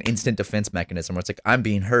an instant defense mechanism where it's like, I'm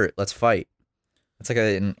being hurt, let's fight. It's like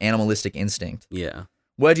an animalistic instinct. Yeah.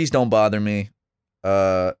 Wedgies don't bother me.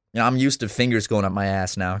 I'm used to fingers going up my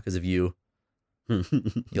ass now because of you. You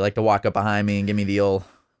like to walk up behind me and give me the old...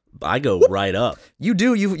 I go right up. You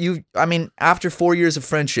do. I mean, after 4 years of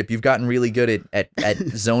friendship, you've gotten really good at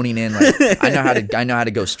zoning in. Like, I know how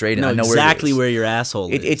to go straight in. I know exactly where your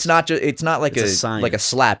asshole is. It's not like a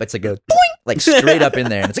slap. It's like a boing, like like straight up in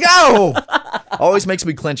there, and it's like, oh! Always makes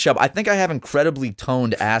me clench up. I think I have incredibly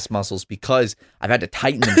toned ass muscles because I've had to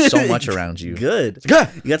tighten them so much around you. Good.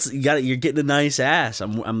 You're getting a nice ass.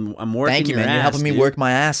 I'm working. Thank you, man. Ass, you're helping me dude. work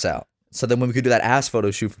my ass out. So then when we could do that ass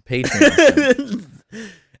photo shoot for Patreon.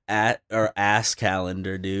 Or ass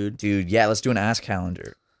calendar, dude. Yeah, let's do an ass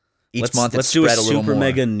calendar. Each month, let's do a super more.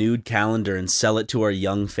 mega nude calendar and sell it to our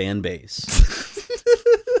young fan base.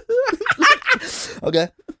 Okay.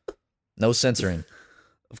 No censoring.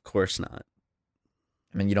 Of course not.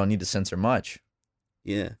 I mean, you don't need to censor much.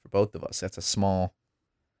 Yeah, for both of us. That's a small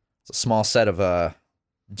set of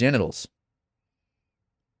genitals.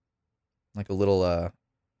 Like a little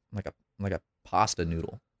like a pasta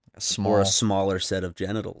noodle. Or a smaller set of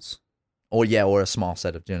genitals. Oh, yeah, or a small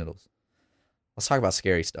set of genitals. Let's talk about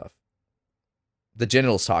scary stuff. The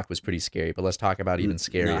genitals talk was pretty scary, but let's talk about even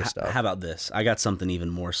scarier stuff. How about this? I got something even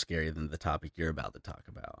more scary than the topic you're about to talk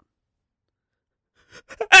about.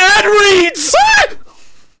 Ad reads!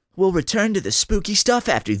 We'll return to the spooky stuff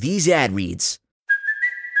after these ad reads.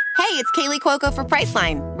 Hey, it's Kaylee Cuoco for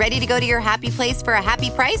Priceline. Ready to go to your happy place for a happy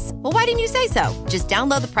price? Well, why didn't you say so? Just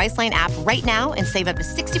download the Priceline app right now and save up to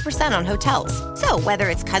 60% on hotels. So whether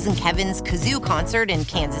it's Cousin Kevin's Kazoo Concert in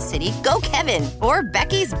Kansas City, go Kevin, or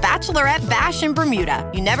Becky's Bachelorette Bash in Bermuda,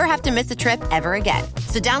 you never have to miss a trip ever again.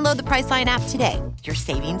 So download the Priceline app today. Your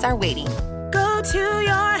savings are waiting. Go to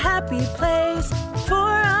your happy place for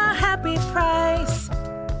a happy price.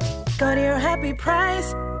 Go to your happy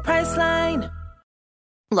price, Priceline.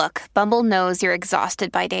 Look, Bumble knows you're exhausted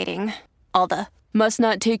by dating. All the, must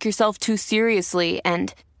not take yourself too seriously,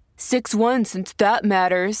 and 6'1" since that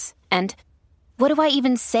matters, and what do I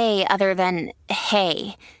even say other than,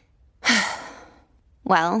 hey?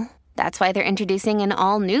 Well, that's why they're introducing an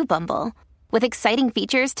all-new Bumble, with exciting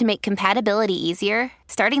features to make compatibility easier,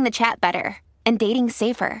 starting the chat better, and dating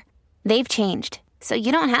safer. They've changed, so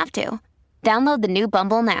you don't have to. Download the new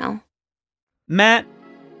Bumble now. Matt.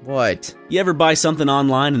 What? You ever buy something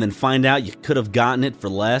online and then find out you could have gotten it for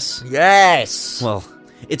less? Yes! Well,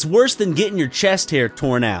 it's worse than getting your chest hair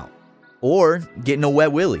torn out. Or getting a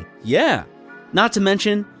wet willy. Yeah. Not to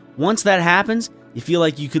mention, once that happens, you feel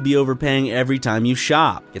like you could be overpaying every time you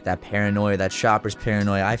shop. Get that paranoia, that shopper's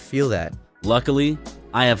paranoia. I feel that. Luckily,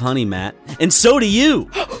 I have Honey, Matt. And so do you!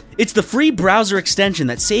 It's the free browser extension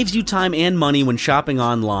that saves you time and money when shopping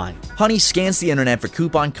online. Honey scans the internet for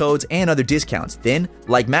coupon codes and other discounts. Then,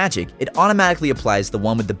 like magic, it automatically applies the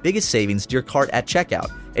one with the biggest savings to your cart at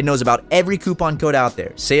checkout. It knows about every coupon code out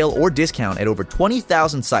there, sale or discount at over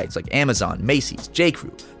 20,000 sites like Amazon, Macy's,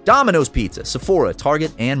 J.Crew, Domino's Pizza, Sephora,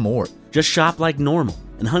 Target, and more. Just shop like normal,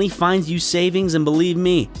 and Honey finds you savings, and believe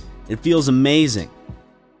me, it feels amazing.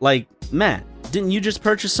 Like, Matt, didn't you just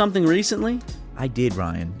purchase something recently? I did,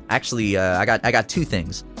 Ryan. Actually, I got two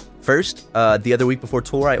things. First, the other week before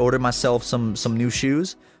tour, I ordered myself some new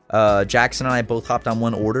shoes. Jackson and I both hopped on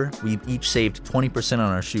one order. We each saved 20% on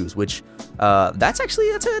our shoes, which that's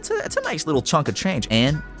a nice little chunk of change.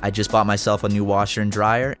 And I just bought myself a new washer and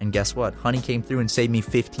dryer, and guess what? Honey came through and saved me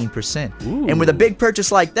 15%. Ooh. And with a big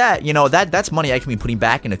purchase like that, you know, that's money I can be putting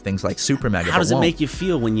back into things like Super Mega. How does it make you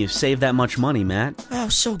feel when you save that much money, Matt? Oh,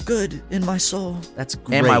 so good in my soul. That's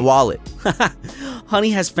great. And my wallet.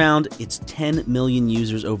 Honey has found its 10 million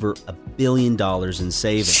users over $1 billion in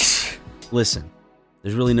savings. Listen.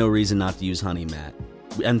 There's really no reason not to use Honey, Matt.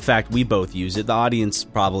 In fact, we both use it. The audience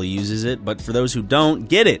probably uses it, but for those who don't,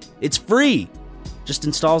 get it. It's free. Just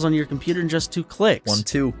installs on your computer in just 2 clicks. 1,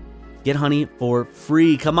 2. Get Honey for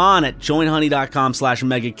free. Come on at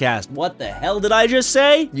joinhoney.com/megacast. What the hell did I just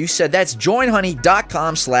say? You said that's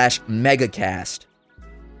joinhoney.com/megacast.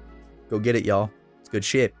 Go get it, y'all. It's good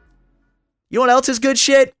shit. You know what else is good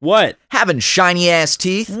shit? What? Having shiny ass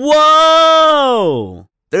teeth. Whoa!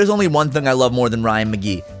 There's only one thing I love more than Ryan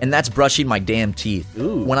McGee, and that's brushing my damn teeth.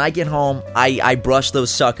 Ooh. When I get home, I brush those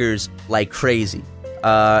suckers like crazy.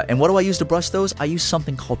 And what do I use to brush those? I use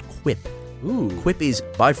something called Quip. Ooh. Quip is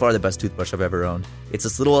by far the best toothbrush I've ever owned. It's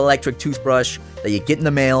this little electric toothbrush that you get in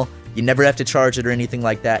the mail. You never have to charge it or anything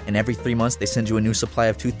like that. And every 3 months, they send you a new supply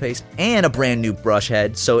of toothpaste and a brand new brush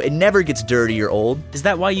head, so it never gets dirty or old. Is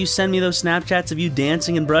that why you send me those Snapchats of you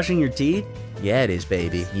dancing and brushing your teeth? Yeah, it is,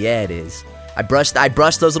 baby. Yeah, it is. I brushed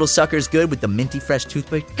those little suckers good with the minty fresh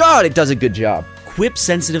toothpaste. God, it does a good job. Quip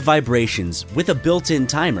sensitive vibrations with a built-in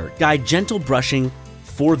timer guide gentle brushing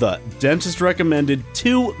for the dentist recommended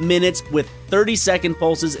 2 minutes with 30-second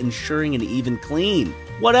pulses, ensuring an even clean.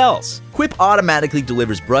 What else? Quip automatically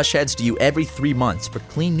delivers brush heads to you every 3 months for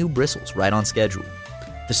clean new bristles right on schedule.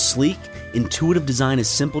 The sleek, intuitive design is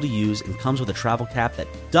simple to use and comes with a travel cap that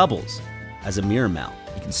doubles as a mirror mount.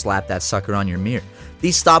 You can slap that sucker on your mirror.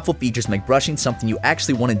 These thoughtful features make brushing something you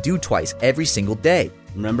actually want to do twice every single day.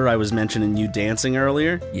 Remember I was mentioning you dancing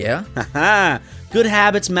earlier? Yeah? Haha! Good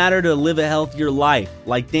habits matter to live a healthier life,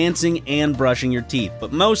 like dancing and brushing your teeth,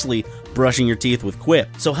 but mostly brushing your teeth with Quip.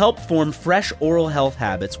 So help form fresh oral health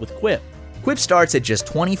habits with Quip. Quip starts at just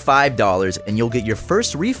 $25 and you'll get your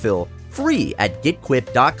first refill free at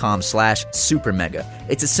getquip.com/supermega.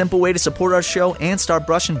 It's a simple way to support our show and start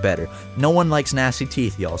brushing better. No one likes nasty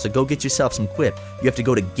teeth, y'all, so go get yourself some Quip. You have to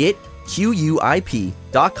go to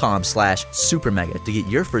getquip.com/supermega to get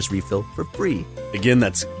your first refill for free. Again,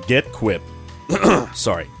 that's GetQuip.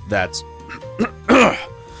 Sorry, that's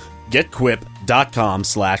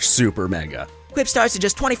getquip.com/supermega. Quip starts at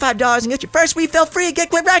just $25 and get your first refill free at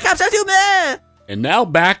getquip.com/supermega. And now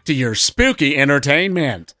back to your spooky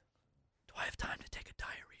entertainment. Do I have time to take a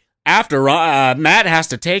diarrhea? After Matt has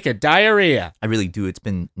to take a diarrhea. I really do. It's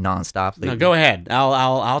been nonstop lately. No, go ahead.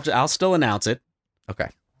 I'll still announce it. Okay.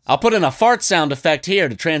 I'll put in a fart sound effect here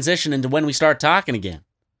to transition into when we start talking again.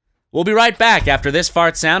 We'll be right back after this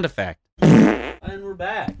fart sound effect. And we're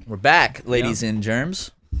back. We're back, ladies and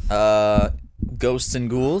germs. Ghosts and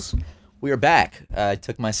ghouls. We are back. I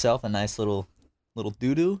took myself a nice little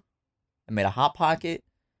doo-doo. I made a Hot Pocket.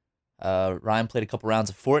 Ryan played a couple rounds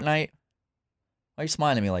of Fortnite. Why are you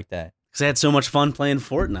smiling at me like that? Because I had so much fun playing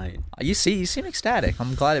Fortnite. You seem ecstatic.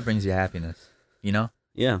 I'm glad it brings you happiness. You know?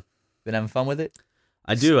 Yeah. Been having fun with it?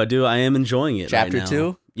 I do. I am enjoying it Chapter right now.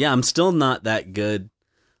 2? Yeah, I'm still not that good.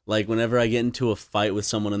 Like, whenever I get into a fight with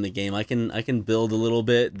someone in the game, I can build a little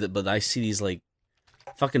bit, but I see these, like,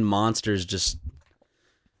 fucking monsters just...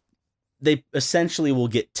 They essentially will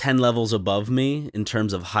get 10 levels above me in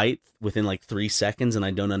terms of height within, like, 3 seconds, and I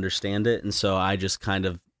don't understand it, and so I just kind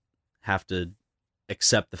of have to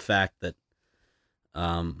accept the fact that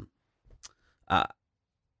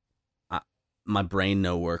my brain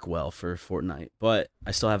no work well for Fortnite, but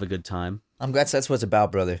I still have a good time. I'm glad that's what it's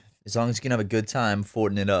about, brother. As long as you can have a good time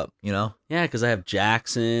forting it up, you know? Yeah, because I have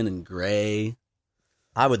Jackson and Gray.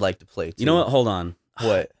 I would like to play, too. You know what? Hold on.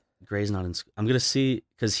 What? Gray's not in school. I'm going to see,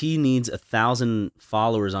 because he needs 1,000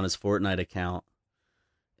 followers on his Fortnite account,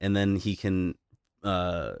 and then he can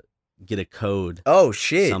get a code. Oh,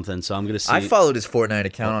 shit. Something, so I'm going to see. I followed his Fortnite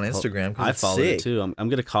account on Instagram. I followed it, too. I'm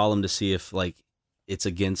going to call him to see if, like, it's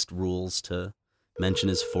against rules to mention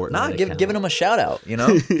his Fortnite account. Giving him a shout out, you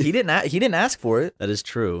know? He didn't ask for it. That is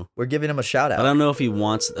true. We're giving him a shout out. I don't know if he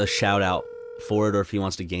wants a shout out for it or if he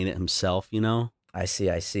wants to gain it himself, you know? I see.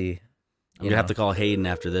 I'm going to have to call Hayden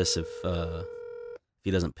after this if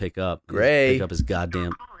he doesn't pick up. Gray. Pick up his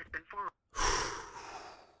goddamn...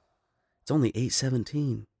 It's only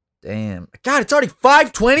 8:17. Damn. God, it's already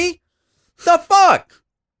 5:20? The fuck?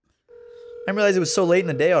 I didn't realize it was so late in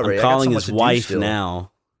the day already. I'm calling his wife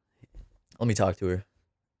now. Let me talk to her.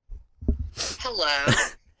 Hello.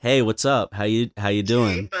 Hey, what's up? How you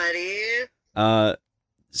doing? Hey, buddy.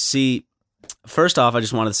 See, first off, I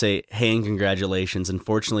just wanted to say hey and congratulations.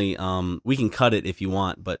 Unfortunately, we can cut it if you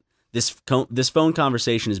want, but this phone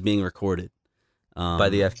conversation is being recorded by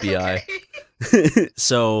the FBI. Okay.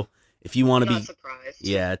 So if you want to Not be, surprised.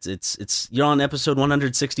 yeah, it's you're on episode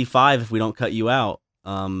 165 if we don't cut you out,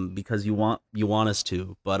 because you want us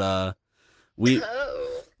to, but we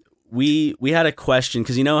had a question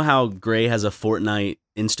because you know how Gray has a Fortnite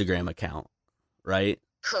Instagram account, right?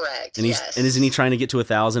 Correct. And yes. isn't he trying to get to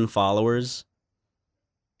 1,000 followers?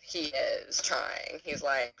 He is trying. He's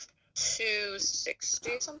like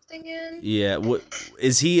 260 something in. Yeah. What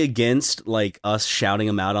is he against, like, us shouting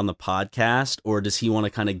him out on the podcast, or does he want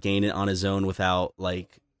to kind of gain it on his own without,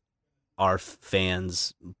 like, our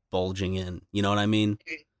fans bulging in? You know what I mean?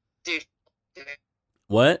 Dude.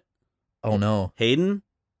 What? Oh no, Hayden?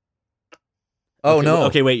 Oh okay, no.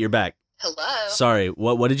 Okay, wait, you're back. Hello. Sorry.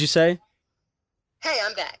 What did you say? Hey,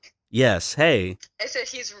 I'm back. Yes. Hey. I said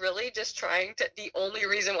he's really just trying to. The only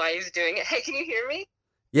reason why he's doing it. Hey, can you hear me?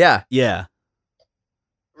 Yeah. Yeah.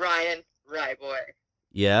 Ryan, right boy.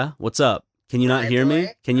 Yeah. What's up? Can you not hear me?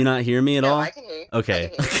 Can you not hear me at all? I can hear you. Okay. I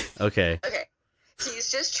can hear you. Okay. Okay.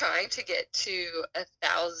 He's just trying to get to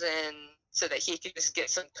 1,000 so that he can just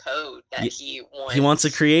get some code that he wants. He wants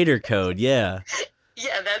a creator code. Yeah.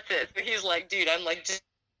 Yeah, that's it. So he's like, dude, I'm like just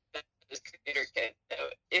this creator code. So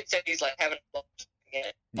it's he's like having a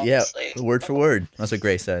it, yeah, word for word. That's what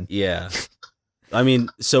Gray said. Yeah. I mean,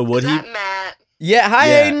 so would he? Matt? Yeah, hi,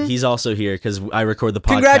 yeah, Aiden. He's also here because I record the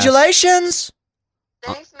podcast. Congratulations.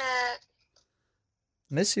 Thanks, Matt.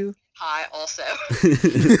 Miss you. Hi, also.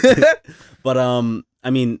 But I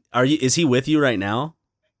mean, is he with you right now?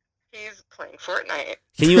 He's playing Fortnite.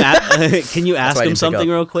 Can you ask him something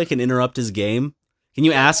real quick and interrupt his game? Can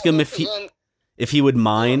you ask him if he would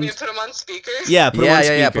mind? You want me to put him on speaker? Yeah, put him on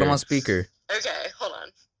speaker. Yeah, put him on speaker. Okay, hold on.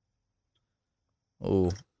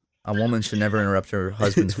 Oh, a woman should never interrupt her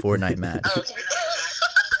husband's Fortnite match. Okay.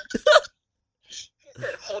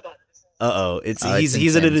 Hold on. Uh-oh, he's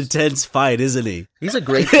in an intense fight, isn't he? He's a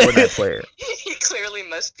great Fortnite player. He clearly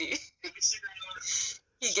must be.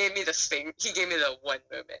 He gave me the one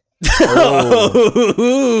moment.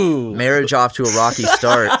 Oh. Marriage off to a rocky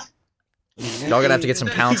start. Y'all gonna have to get some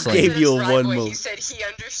counseling. He gave you a one moment. He said he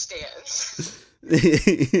understands.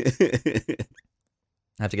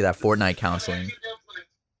 I have to get that Fortnite counseling.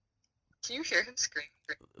 Can you hear him scream?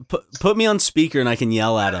 Put me on speaker and I can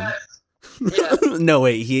yell at him. Yeah. No,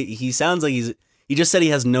 wait. He sounds like he just said he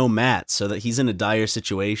has no mats, so that he's in a dire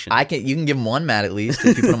situation. You can give him one mat at least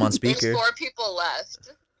if you put him on speaker. There's 4 people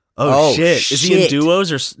left. Oh shit! Is he in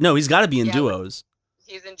duos or no? He's got to be in duos.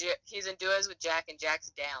 He's in duos with Jack, and Jack's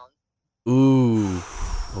down. Ooh!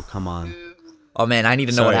 Oh come on! Ooh. Oh man, I need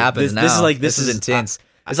to know what happens now. This is intense.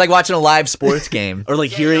 It's like watching a live sports game, or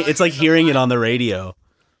like hearing. It's like hearing it on the radio.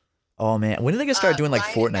 Oh man, when are they gonna start doing like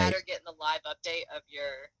Ryan Fortnite? and Matt are getting the live update of your.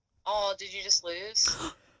 Oh, did you just lose?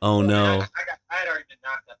 Oh no! I had already been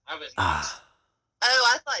knocked up. I was. Oh,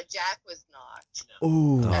 I thought Jack was knocked.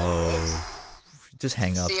 Ooh. Oh. Just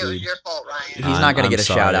hang up, See, dude. your fault, Ryan. He's not gonna get a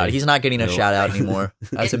sorry. shout out. He's not getting a shout out anymore.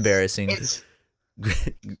 That's embarrassing.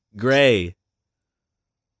 Gray.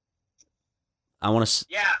 I want to.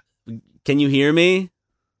 Yeah. Can you hear me?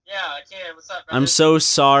 Yeah, I can. What's up, brother? I'm so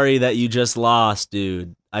sorry that you just lost,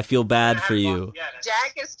 dude. I feel bad for you.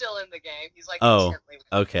 Jack is still in the game. He's like. Oh,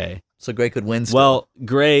 okay. So Gray could win still. Well,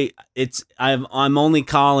 Gray, I'm only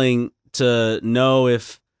calling to know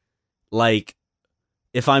if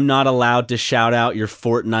I'm not allowed to shout out your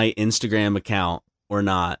Fortnite Instagram account or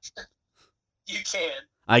not. You can.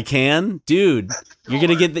 I can, dude. You're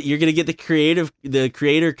gonna get the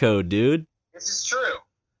creator code, dude. This is true.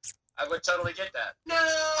 I would totally get that. No.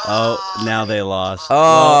 Oh, now they lost.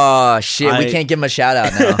 Oh shit! We can't give him a shout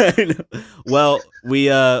out now. Well, we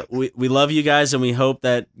love you guys, and we hope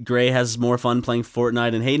that Gray has more fun playing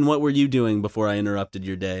Fortnite. And Hayden, what were you doing before I interrupted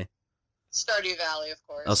your day? Stardew Valley, of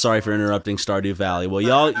course. Oh, sorry for interrupting Stardew Valley. Well,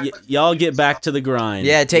 y'all get back to the grind.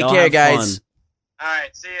 Yeah, take care, guys. All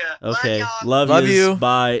right, see ya. Okay, Love love you. you.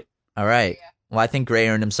 Bye. All right. Well, I think Gray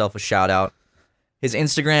earned himself a shout out. His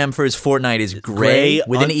Instagram for his Fortnite is Gray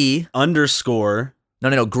with an E underscore.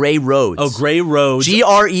 No. Gray Roads. Oh, Gray Roads.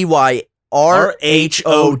 GREYRHODES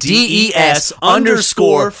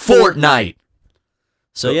underscore Fortnite.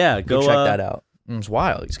 So yeah, go check that out. It's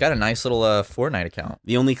wild. He's got a nice little Fortnite account.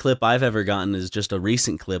 The only clip I've ever gotten is just a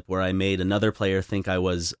recent clip where I made another player think I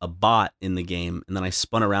was a bot in the game, and then I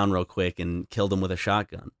spun around real quick and killed him with a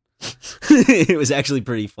shotgun. It was actually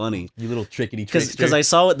pretty funny. You little trickety trickster. Because I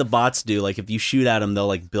saw what the bots do. Like if you shoot at them, they'll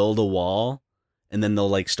like build a wall, and then they'll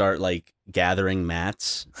like start like gathering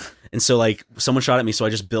mats. And so like someone shot at me, so I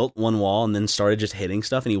just built one wall and then started just hitting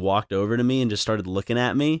stuff. And he walked over to me and just started looking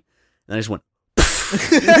at me, and I just went.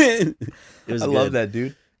 It was love that,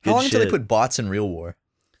 dude. How long until they put bots in real war?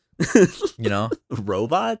 You know,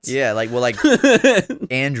 robots. Yeah, like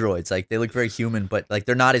androids. Like they look very human, but like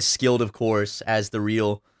they're not as skilled, of course, as the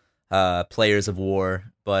real players of war.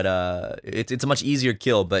 But it's a much easier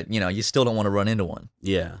kill. But you know, you still don't want to run into one.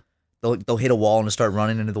 Yeah, they'll hit a wall and start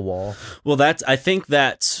running into the wall. Well, I think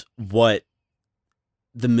that's what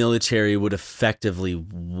the military would effectively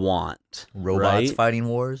want. Robots right? fighting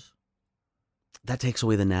wars. That takes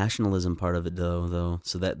away the nationalism part of it, though,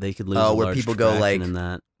 so that they could lose. Where people go in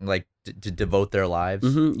that. To devote their lives.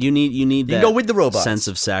 Mm-hmm. You need that go with the robots. Sense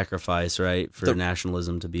of sacrifice, right, for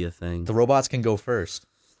nationalism to be a thing. The robots can go first.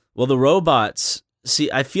 Well, the robots. See,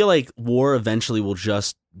 I feel like war eventually will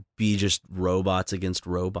just be robots against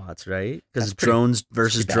robots, right? Because drones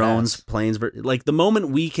versus drones, planes. Like the moment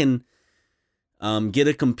we can get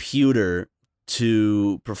a computer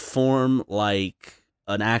to perform like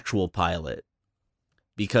an actual pilot,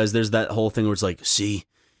 because there's that whole thing where it's like, see,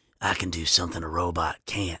 I can do something a robot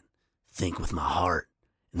can't. Think with my heart,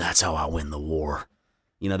 and that's how I win the war.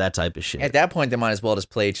 You know, that type of shit. At that point, they might as well just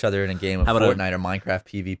play each other in a game of Fortnite or Minecraft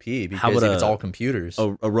PvP, because it's all computers.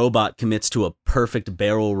 A robot commits to a perfect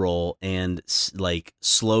barrel roll and like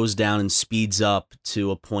slows down and speeds up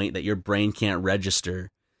to a point that your brain can't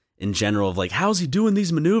register in general of like, how's he doing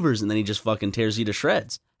these maneuvers? And then he just fucking tears you to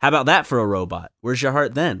shreds. How about that for a robot? Where's your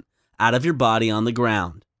heart then? Out of your body on the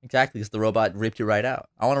ground. Exactly, because the robot ripped you right out.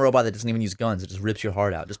 I want a robot that doesn't even use guns. It just rips your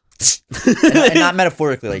heart out. Just and not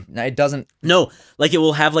metaphorically. Like, it doesn't. No, like it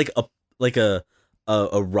will have like a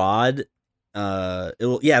rod.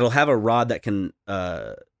 It'll have a rod that can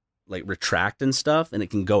like retract and stuff, and it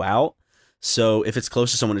can go out. So if it's close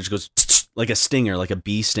to someone, it just goes like a stinger, like a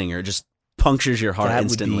bee stinger. It just punctures your heart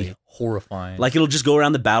instantly. Would be horrifying. Like it'll just go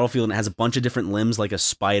around the battlefield and it has a bunch of different limbs like a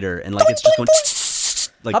spider, and like it's just going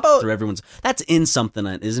like through everyone's. That's in something,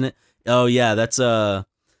 isn't it? Oh yeah, that's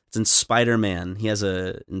it's in Spider-Man. He has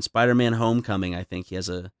in Spider-Man Homecoming, I think he has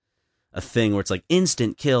a thing where it's like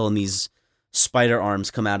instant kill, and these spider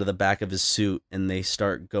arms come out of the back of his suit, and they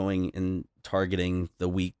start going and targeting the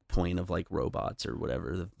weak point of like robots or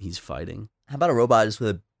whatever he's fighting. How about a robot just with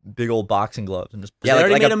a big old boxing gloves and just they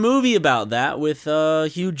already made a movie about that with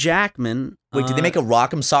Hugh Jackman. Wait, did they make a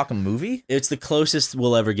Rock'em Sock'em movie? It's the closest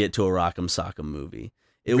we'll ever get to a Rock'em Sock'em movie.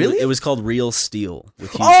 Really? It was called Real Steel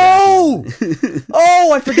with Hugh Jackman.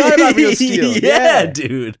 Oh, I forgot about Real Steel. Yeah,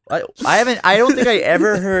 dude. I don't think I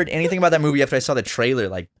ever heard anything about that movie after I saw the trailer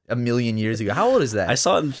like a million years ago. How old is that? I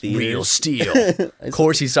saw it in theaters. Real Steel. Of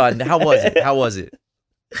course you saw it. How was it?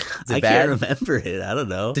 I can't remember it. I don't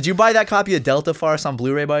know. Did you buy that copy of Delta Farce on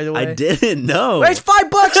Blu-ray, by the way? I didn't. No. It's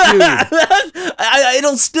 $5, dude.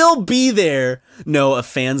 It'll still be there. No, a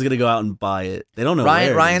fan's gonna go out and buy it. They don't know.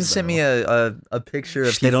 Ryan sent me a picture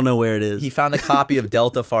of. They don't know where it is. He found a copy of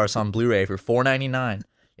Delta Farce on Blu-ray for $4.99.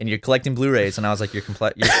 And you're collecting Blu-rays, and I was like, your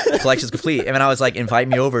collection's complete. And then I was like, invite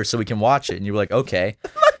me over so we can watch it. And you were like, okay.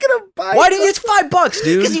 I'm not gonna buy. Why didn't you? It's $5,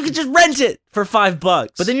 dude. Because you could just rent it for $5.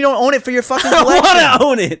 But then you don't own it for your fucking collection. I want to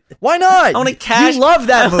own it. Why not? I want to cash. You love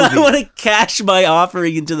that movie. I want to cash my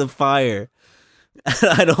offering into the fire.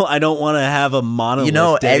 I don't want to have a monolith. You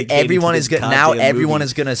know, everyone is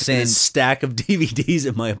gonna send a stack of DVDs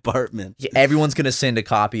in my apartment. Yeah, everyone's gonna send a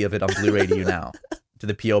copy of it on Blu-ray to you now. To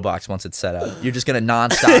the P.O. box once it's set up. You're just going to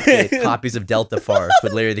nonstop get copies of Delta Farce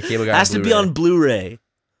with Larry the Cable Guy. It has to be on Blu-ray.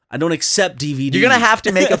 I don't accept DVD. You're going to have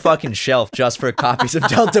to make a fucking shelf just for copies of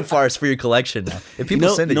Delta Farce for your collection now. If people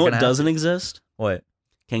send it, you know what doesn't exist? What?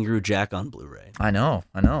 Kangaroo Jack on Blu-ray. I know.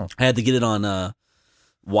 I had to get it on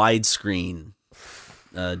widescreen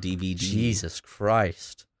DVD. Jesus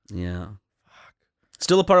Christ. Yeah.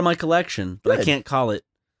 Still a part of my collection, but I can't call it.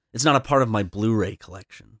 It's not a part of my Blu-ray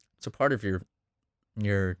collection. It's a part of your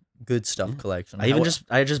good stuff collection.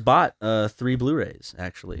 I just bought 3 Blu-rays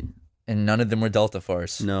actually, and none of them were Delta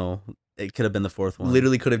Farce. No, it could have been the 4th one.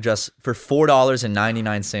 Literally could have just for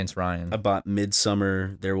 $4.99. Ryan, I bought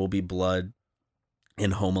Midsummer, There Will Be Blood,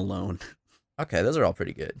 and Home Alone. Okay, those are all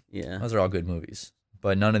pretty good. Yeah, those are all good movies,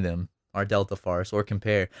 but none of them are Delta Farce or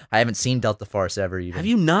compare. I haven't seen Delta Farce ever even. Have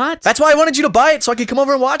you not? That's why I wanted you to buy it so I could come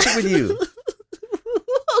over and watch it with you.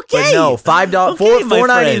 Okay. But no, $5,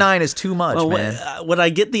 $4.99 is too much, man. When I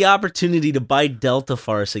get the opportunity to buy Delta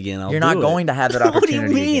Farce again, I'll You're not going to have that opportunity. What do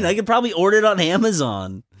you mean? Again. I could probably order it on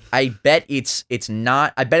Amazon. I bet it's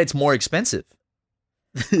not. I bet it's more expensive.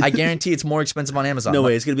 I guarantee it's more expensive on Amazon. No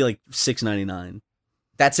way, it's gonna be like $6.99.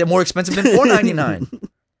 That's it, more expensive than $4.99.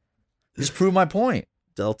 Just prove my point.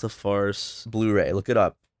 Delta Farce Blu-ray. Look it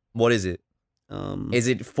up. What is it? Is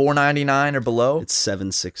it $4.99 or below? It's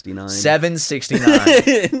 $7.69.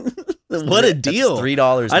 $7.69. What a deal! That's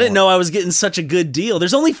 $3. I didn't know I was getting such a good deal.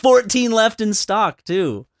 There's only 14 left in stock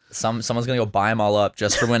too. Someone's gonna go buy them all up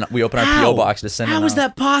just for when we open our PO box to send them. How is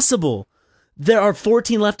that possible? There are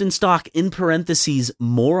 14 left in stock. In parentheses,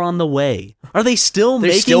 more on the way. Are they still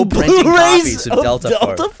making printing Blu-rays copies of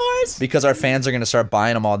Delta Farce? Because our fans are going to start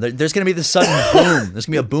buying them all. There's going to be this sudden boom. There's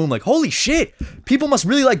going to be a boom like, holy shit, people must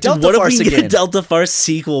really like Delta Farce again. What if we get a Delta Farce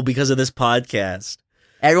sequel because of this podcast?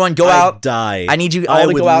 Everyone go out. Die. I need you all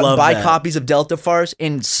to go out and buy copies of Delta Farce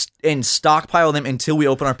and stockpile them until we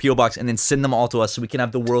open our P.O. box and then send them all to us so we can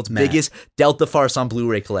have the world's biggest Delta Farce on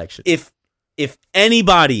Blu-ray collection. If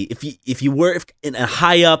anybody, if you were in a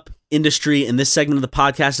high up industry and this segment of the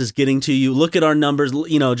podcast is getting to you, look at our numbers,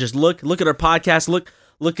 just look at our podcast, look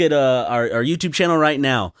at our YouTube channel right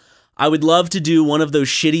now. I would love to do one of those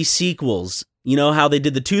shitty sequels. You know how they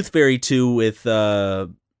did the Tooth Fairy 2 with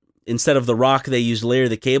instead of the rock they used Larry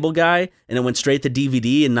the Cable Guy, and it went straight to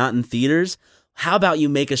DVD and not in theaters. How about you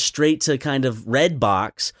make a straight to kind of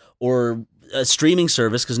Redbox or a streaming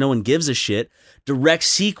service, because no one gives a shit, direct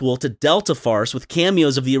sequel to Delta Farce with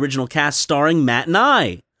cameos of the original cast starring Matt and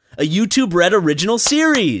I. A YouTube Red original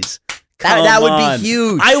series. That would be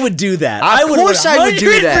huge. I would do that. Of course I would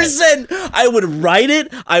do that. I would write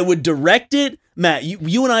it. I would direct it. Matt,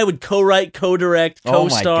 you and I would co-write, co-direct,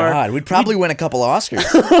 co-star. Oh my God, we'd probably win a couple Oscars.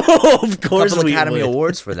 Of course, a couple we Academy would.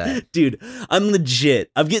 Awards for that. Dude, I'm legit.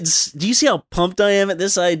 Do you see how pumped I am at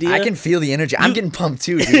this idea? I can feel the energy. I'm getting pumped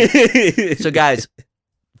too, dude. So guys,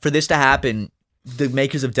 for this to happen, the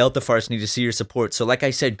makers of Delta Farce need to see your support. So like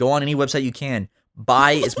I said, go on any website you can.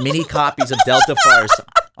 Buy as many copies of Delta Farce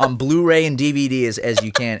on Blu-ray and DVD as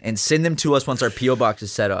you can, and send them to us once our P.O. box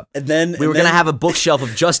is set up. And then we were going to have a bookshelf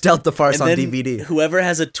of just Delta Farce on DVD. Whoever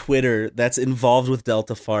has a Twitter that's involved with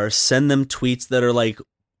Delta Farce, send them tweets that are like,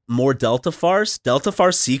 more Delta Farce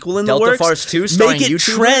sequel in the works. Delta Farce 2 starring Make it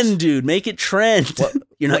YouTubers? trend, dude. Make it trend.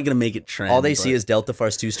 You're not going to make it trend. All they see is Delta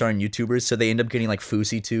Farce 2 starring YouTubers, so they end up getting like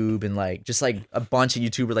FouseyTube and like just like a bunch of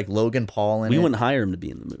YouTubers like Logan Paul and we wouldn't hire him to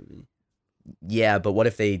be in the movie. Yeah, but what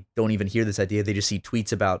if they don't even hear this idea? They just see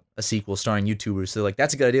tweets about a sequel starring YouTubers. So they're like,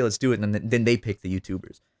 that's a good idea, let's do it. And then they pick the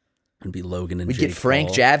YouTubers. It'd be Logan and We'd Jake get Frank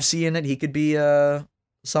Paul. Javsey in it. He could be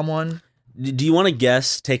someone. Do you want to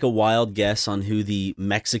guess, take a wild guess on who the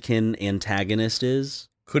Mexican antagonist is?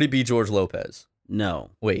 Could he be George Lopez? No.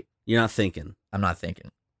 Wait. You're not thinking. I'm not thinking.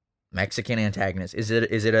 Mexican antagonist. Is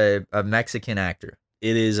it a Mexican actor?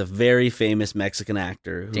 It is a very famous Mexican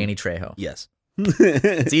actor. Danny Trejo. Yes.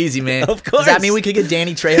 It's easy, man. Of course. Does that mean we could get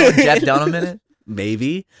Danny Trejo and Jeff Dunham in it?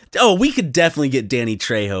 Maybe. Oh, we could definitely get Danny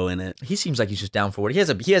Trejo in it. He seems like he's just down for it. He has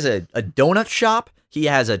a donut shop. He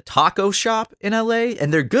has a taco shop in LA,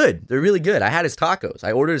 and they're good. They're really good. I had his tacos.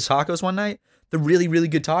 I ordered his tacos one night. They're really, really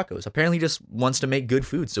good tacos. Apparently he just wants to make good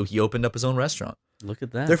food, so he opened up his own restaurant. Look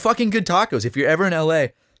at that. They're fucking good tacos. If you're ever in LA,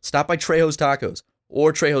 stop by Trejo's Tacos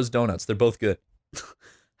or Trejo's Donuts. They're both good.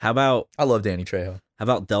 How about... I love Danny Trejo. How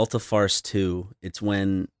about Delta Farce 2? It's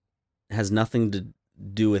when it has nothing to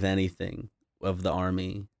do with anything of the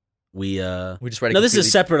army. We just write. No, this is a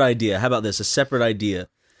separate idea. How about this? A separate idea.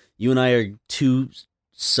 You and I are two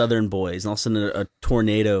Southern boys, and all of a sudden a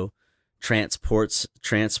tornado transports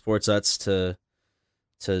us to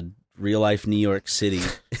real life New York City.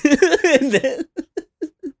 And then,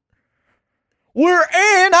 we're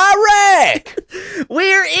in Iraq.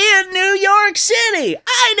 We're in New York City.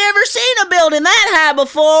 I never seen a building that high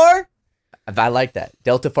before. I like that.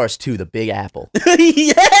 Delta Farce 2, the Big Apple.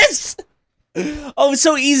 Yes. Oh, it's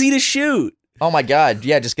so easy to shoot. Oh my God!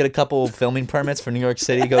 Yeah, just get a couple filming permits for New York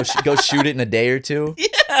City. Go shoot it in a day or two. Yeah,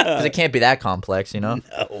 because it can't be that complex, you know.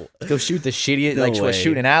 No. Go shoot the shitty, No way.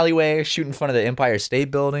 shoot in an alleyway, shoot in front of the Empire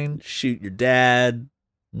State Building. Shoot your dad.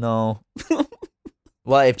 No.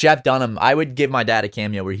 Well, if Jeff Dunham, I would give my dad a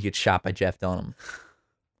cameo where he gets shot by Jeff Dunham.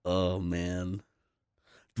 Oh man.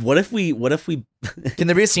 What if we Can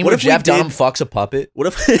there be a scene where Jeff Dunham fucks a puppet? What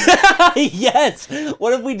if yes.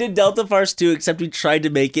 What if we did Delta Farce 2 except we tried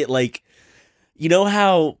to make it like, you know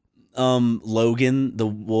how Logan, the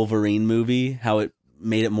Wolverine movie, how it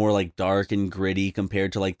made it more like dark and gritty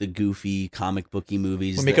compared to like the goofy comic booky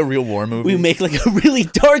movies. We make a real war movie. We make like a really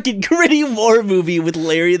dark and gritty war movie with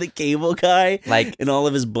Larry the Cable Guy, like, and all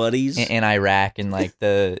of his buddies in Iraq in like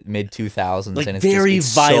the mid 2000s, like and it's very just,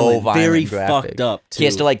 it's violent, so violent, very graphic. fucked up. Too. He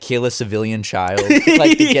has to like kill a civilian child,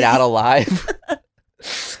 like to get out alive.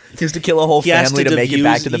 He has to kill a whole family to make it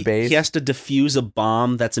back to the base. He has to defuse a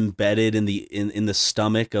bomb that's embedded in the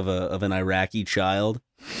stomach of an Iraqi child.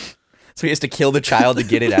 So he has to kill the child to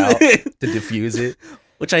get it out, to defuse it.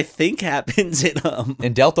 Which I think happens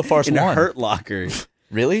in Delta Farce 1. A Hurt Locker.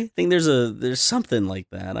 Really? I think there's something like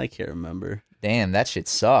that. I can't remember. Damn, that shit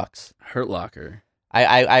sucks. Hurt Locker.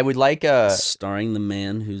 I would like starring the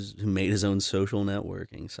man who made his own social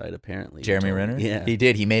networking site, apparently. Jeremy Renner? Yeah. He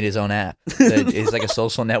did. He made his own app. It's like a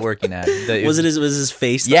social networking app. Was his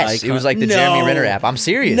face the Yes, icon? it was like the Jeremy Renner app. I'm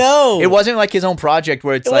serious. No. It wasn't like his own project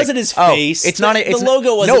where it's it like... wasn't his face. It's not... The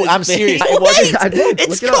logo wasn't his I'm face. serious. Wait, It wasn't...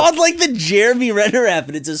 it's called like the Jeremy Renner app,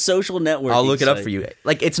 and it's a social network. I'll look it up for you.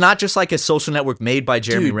 Like, it's not just like a social network made by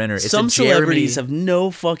Jeremy Renner. It's some a Jeremy... celebrities have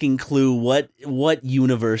no fucking clue what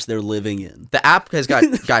universe they're living in. The app has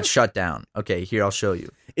got shut down. Okay, here, I'll show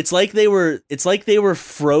you. It's like they were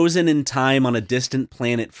frozen in time on a distant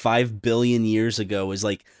planet 5 billion years ago as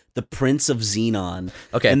like the Prince of Xenon.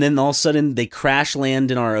 Okay. And then all of a sudden they crash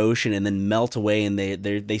land in our ocean and then melt away, and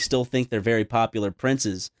they still think they're very popular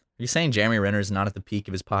princes. Are you saying Jeremy Renner is not at the peak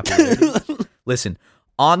of his popularity? Listen,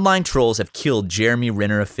 Online trolls have killed Jeremy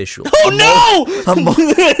Renner official. Oh no!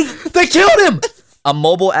 They killed him! A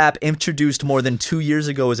mobile app introduced more than 2 years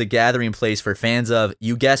ago as a gathering place for fans of,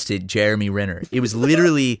 you guessed it, Jeremy Renner. It was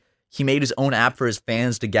literally, he made his own app for his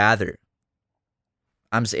fans to gather.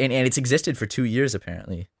 And it's existed for 2 years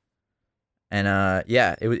apparently. And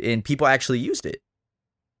and people actually used it.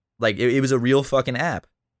 Like it was a real fucking app.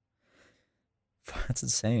 That's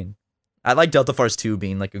insane. I like Delta Force 2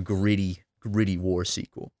 being like a gritty war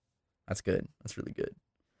sequel. That's good. That's really good.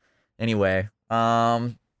 Anyway,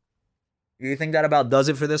 you think that about does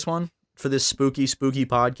it for this one? For this spooky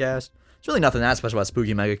podcast? It's really nothing that special about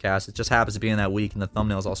Spooky Megacast. It just happens to be in that week and the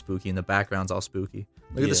thumbnail's all spooky and the background's all spooky.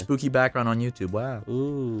 Look at the spooky background on YouTube. Wow.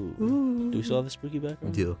 Ooh. Do we still have the spooky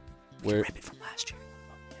background? We do. Where? Rip it from last year.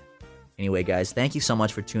 Anyway, guys, thank you so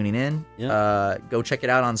much for tuning in. Yeah. Go check it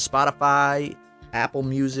out on Spotify, Apple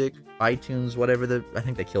Music, iTunes, whatever I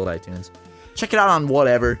think they killed iTunes. Check it out on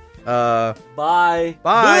whatever. Bye.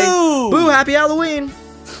 Boo! Boo! Happy Halloween!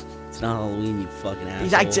 It's not Halloween, you fucking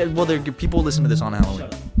asshole. Well, people listen to this on Halloween.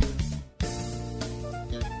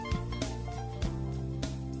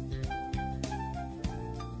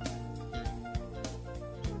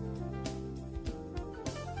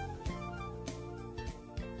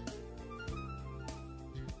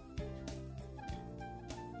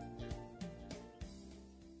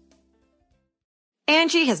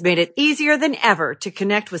 Angie has made it easier than ever to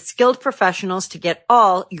connect with skilled professionals to get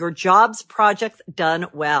all your jobs projects done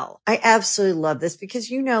well. I absolutely love this because,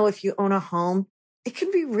 if you own a home, it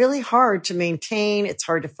can be really hard to maintain. It's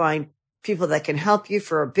hard to find people that can help you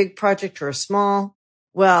for a big project or a small.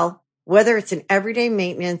 Well, whether it's in everyday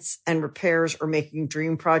maintenance and repairs or making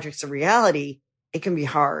dream projects a reality, it can be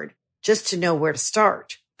hard just to know where to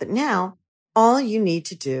start. But now all you need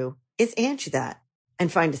to do is Angie that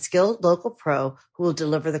and find a skilled local pro who will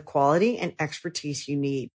deliver the quality and expertise you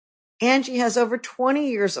need. Angie has over 20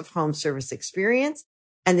 years of home service experience,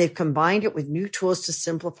 and they've combined it with new tools to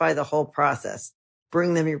simplify the whole process.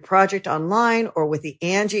 Bring them your project online or with the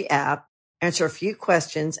Angie app, answer a few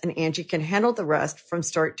questions, and Angie can handle the rest from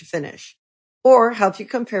start to finish. Or help you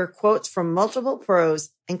compare quotes from multiple pros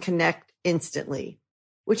and connect instantly,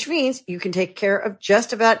 which means you can take care of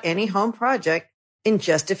just about any home project in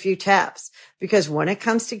just a few taps. Because when it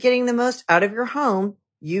comes to getting the most out of your home,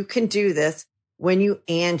 you can do this when you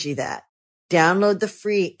Angie that. Download the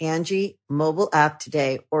free Angie mobile app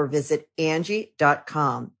today or visit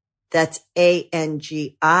Angie.com. That's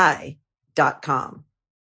ANGI.com.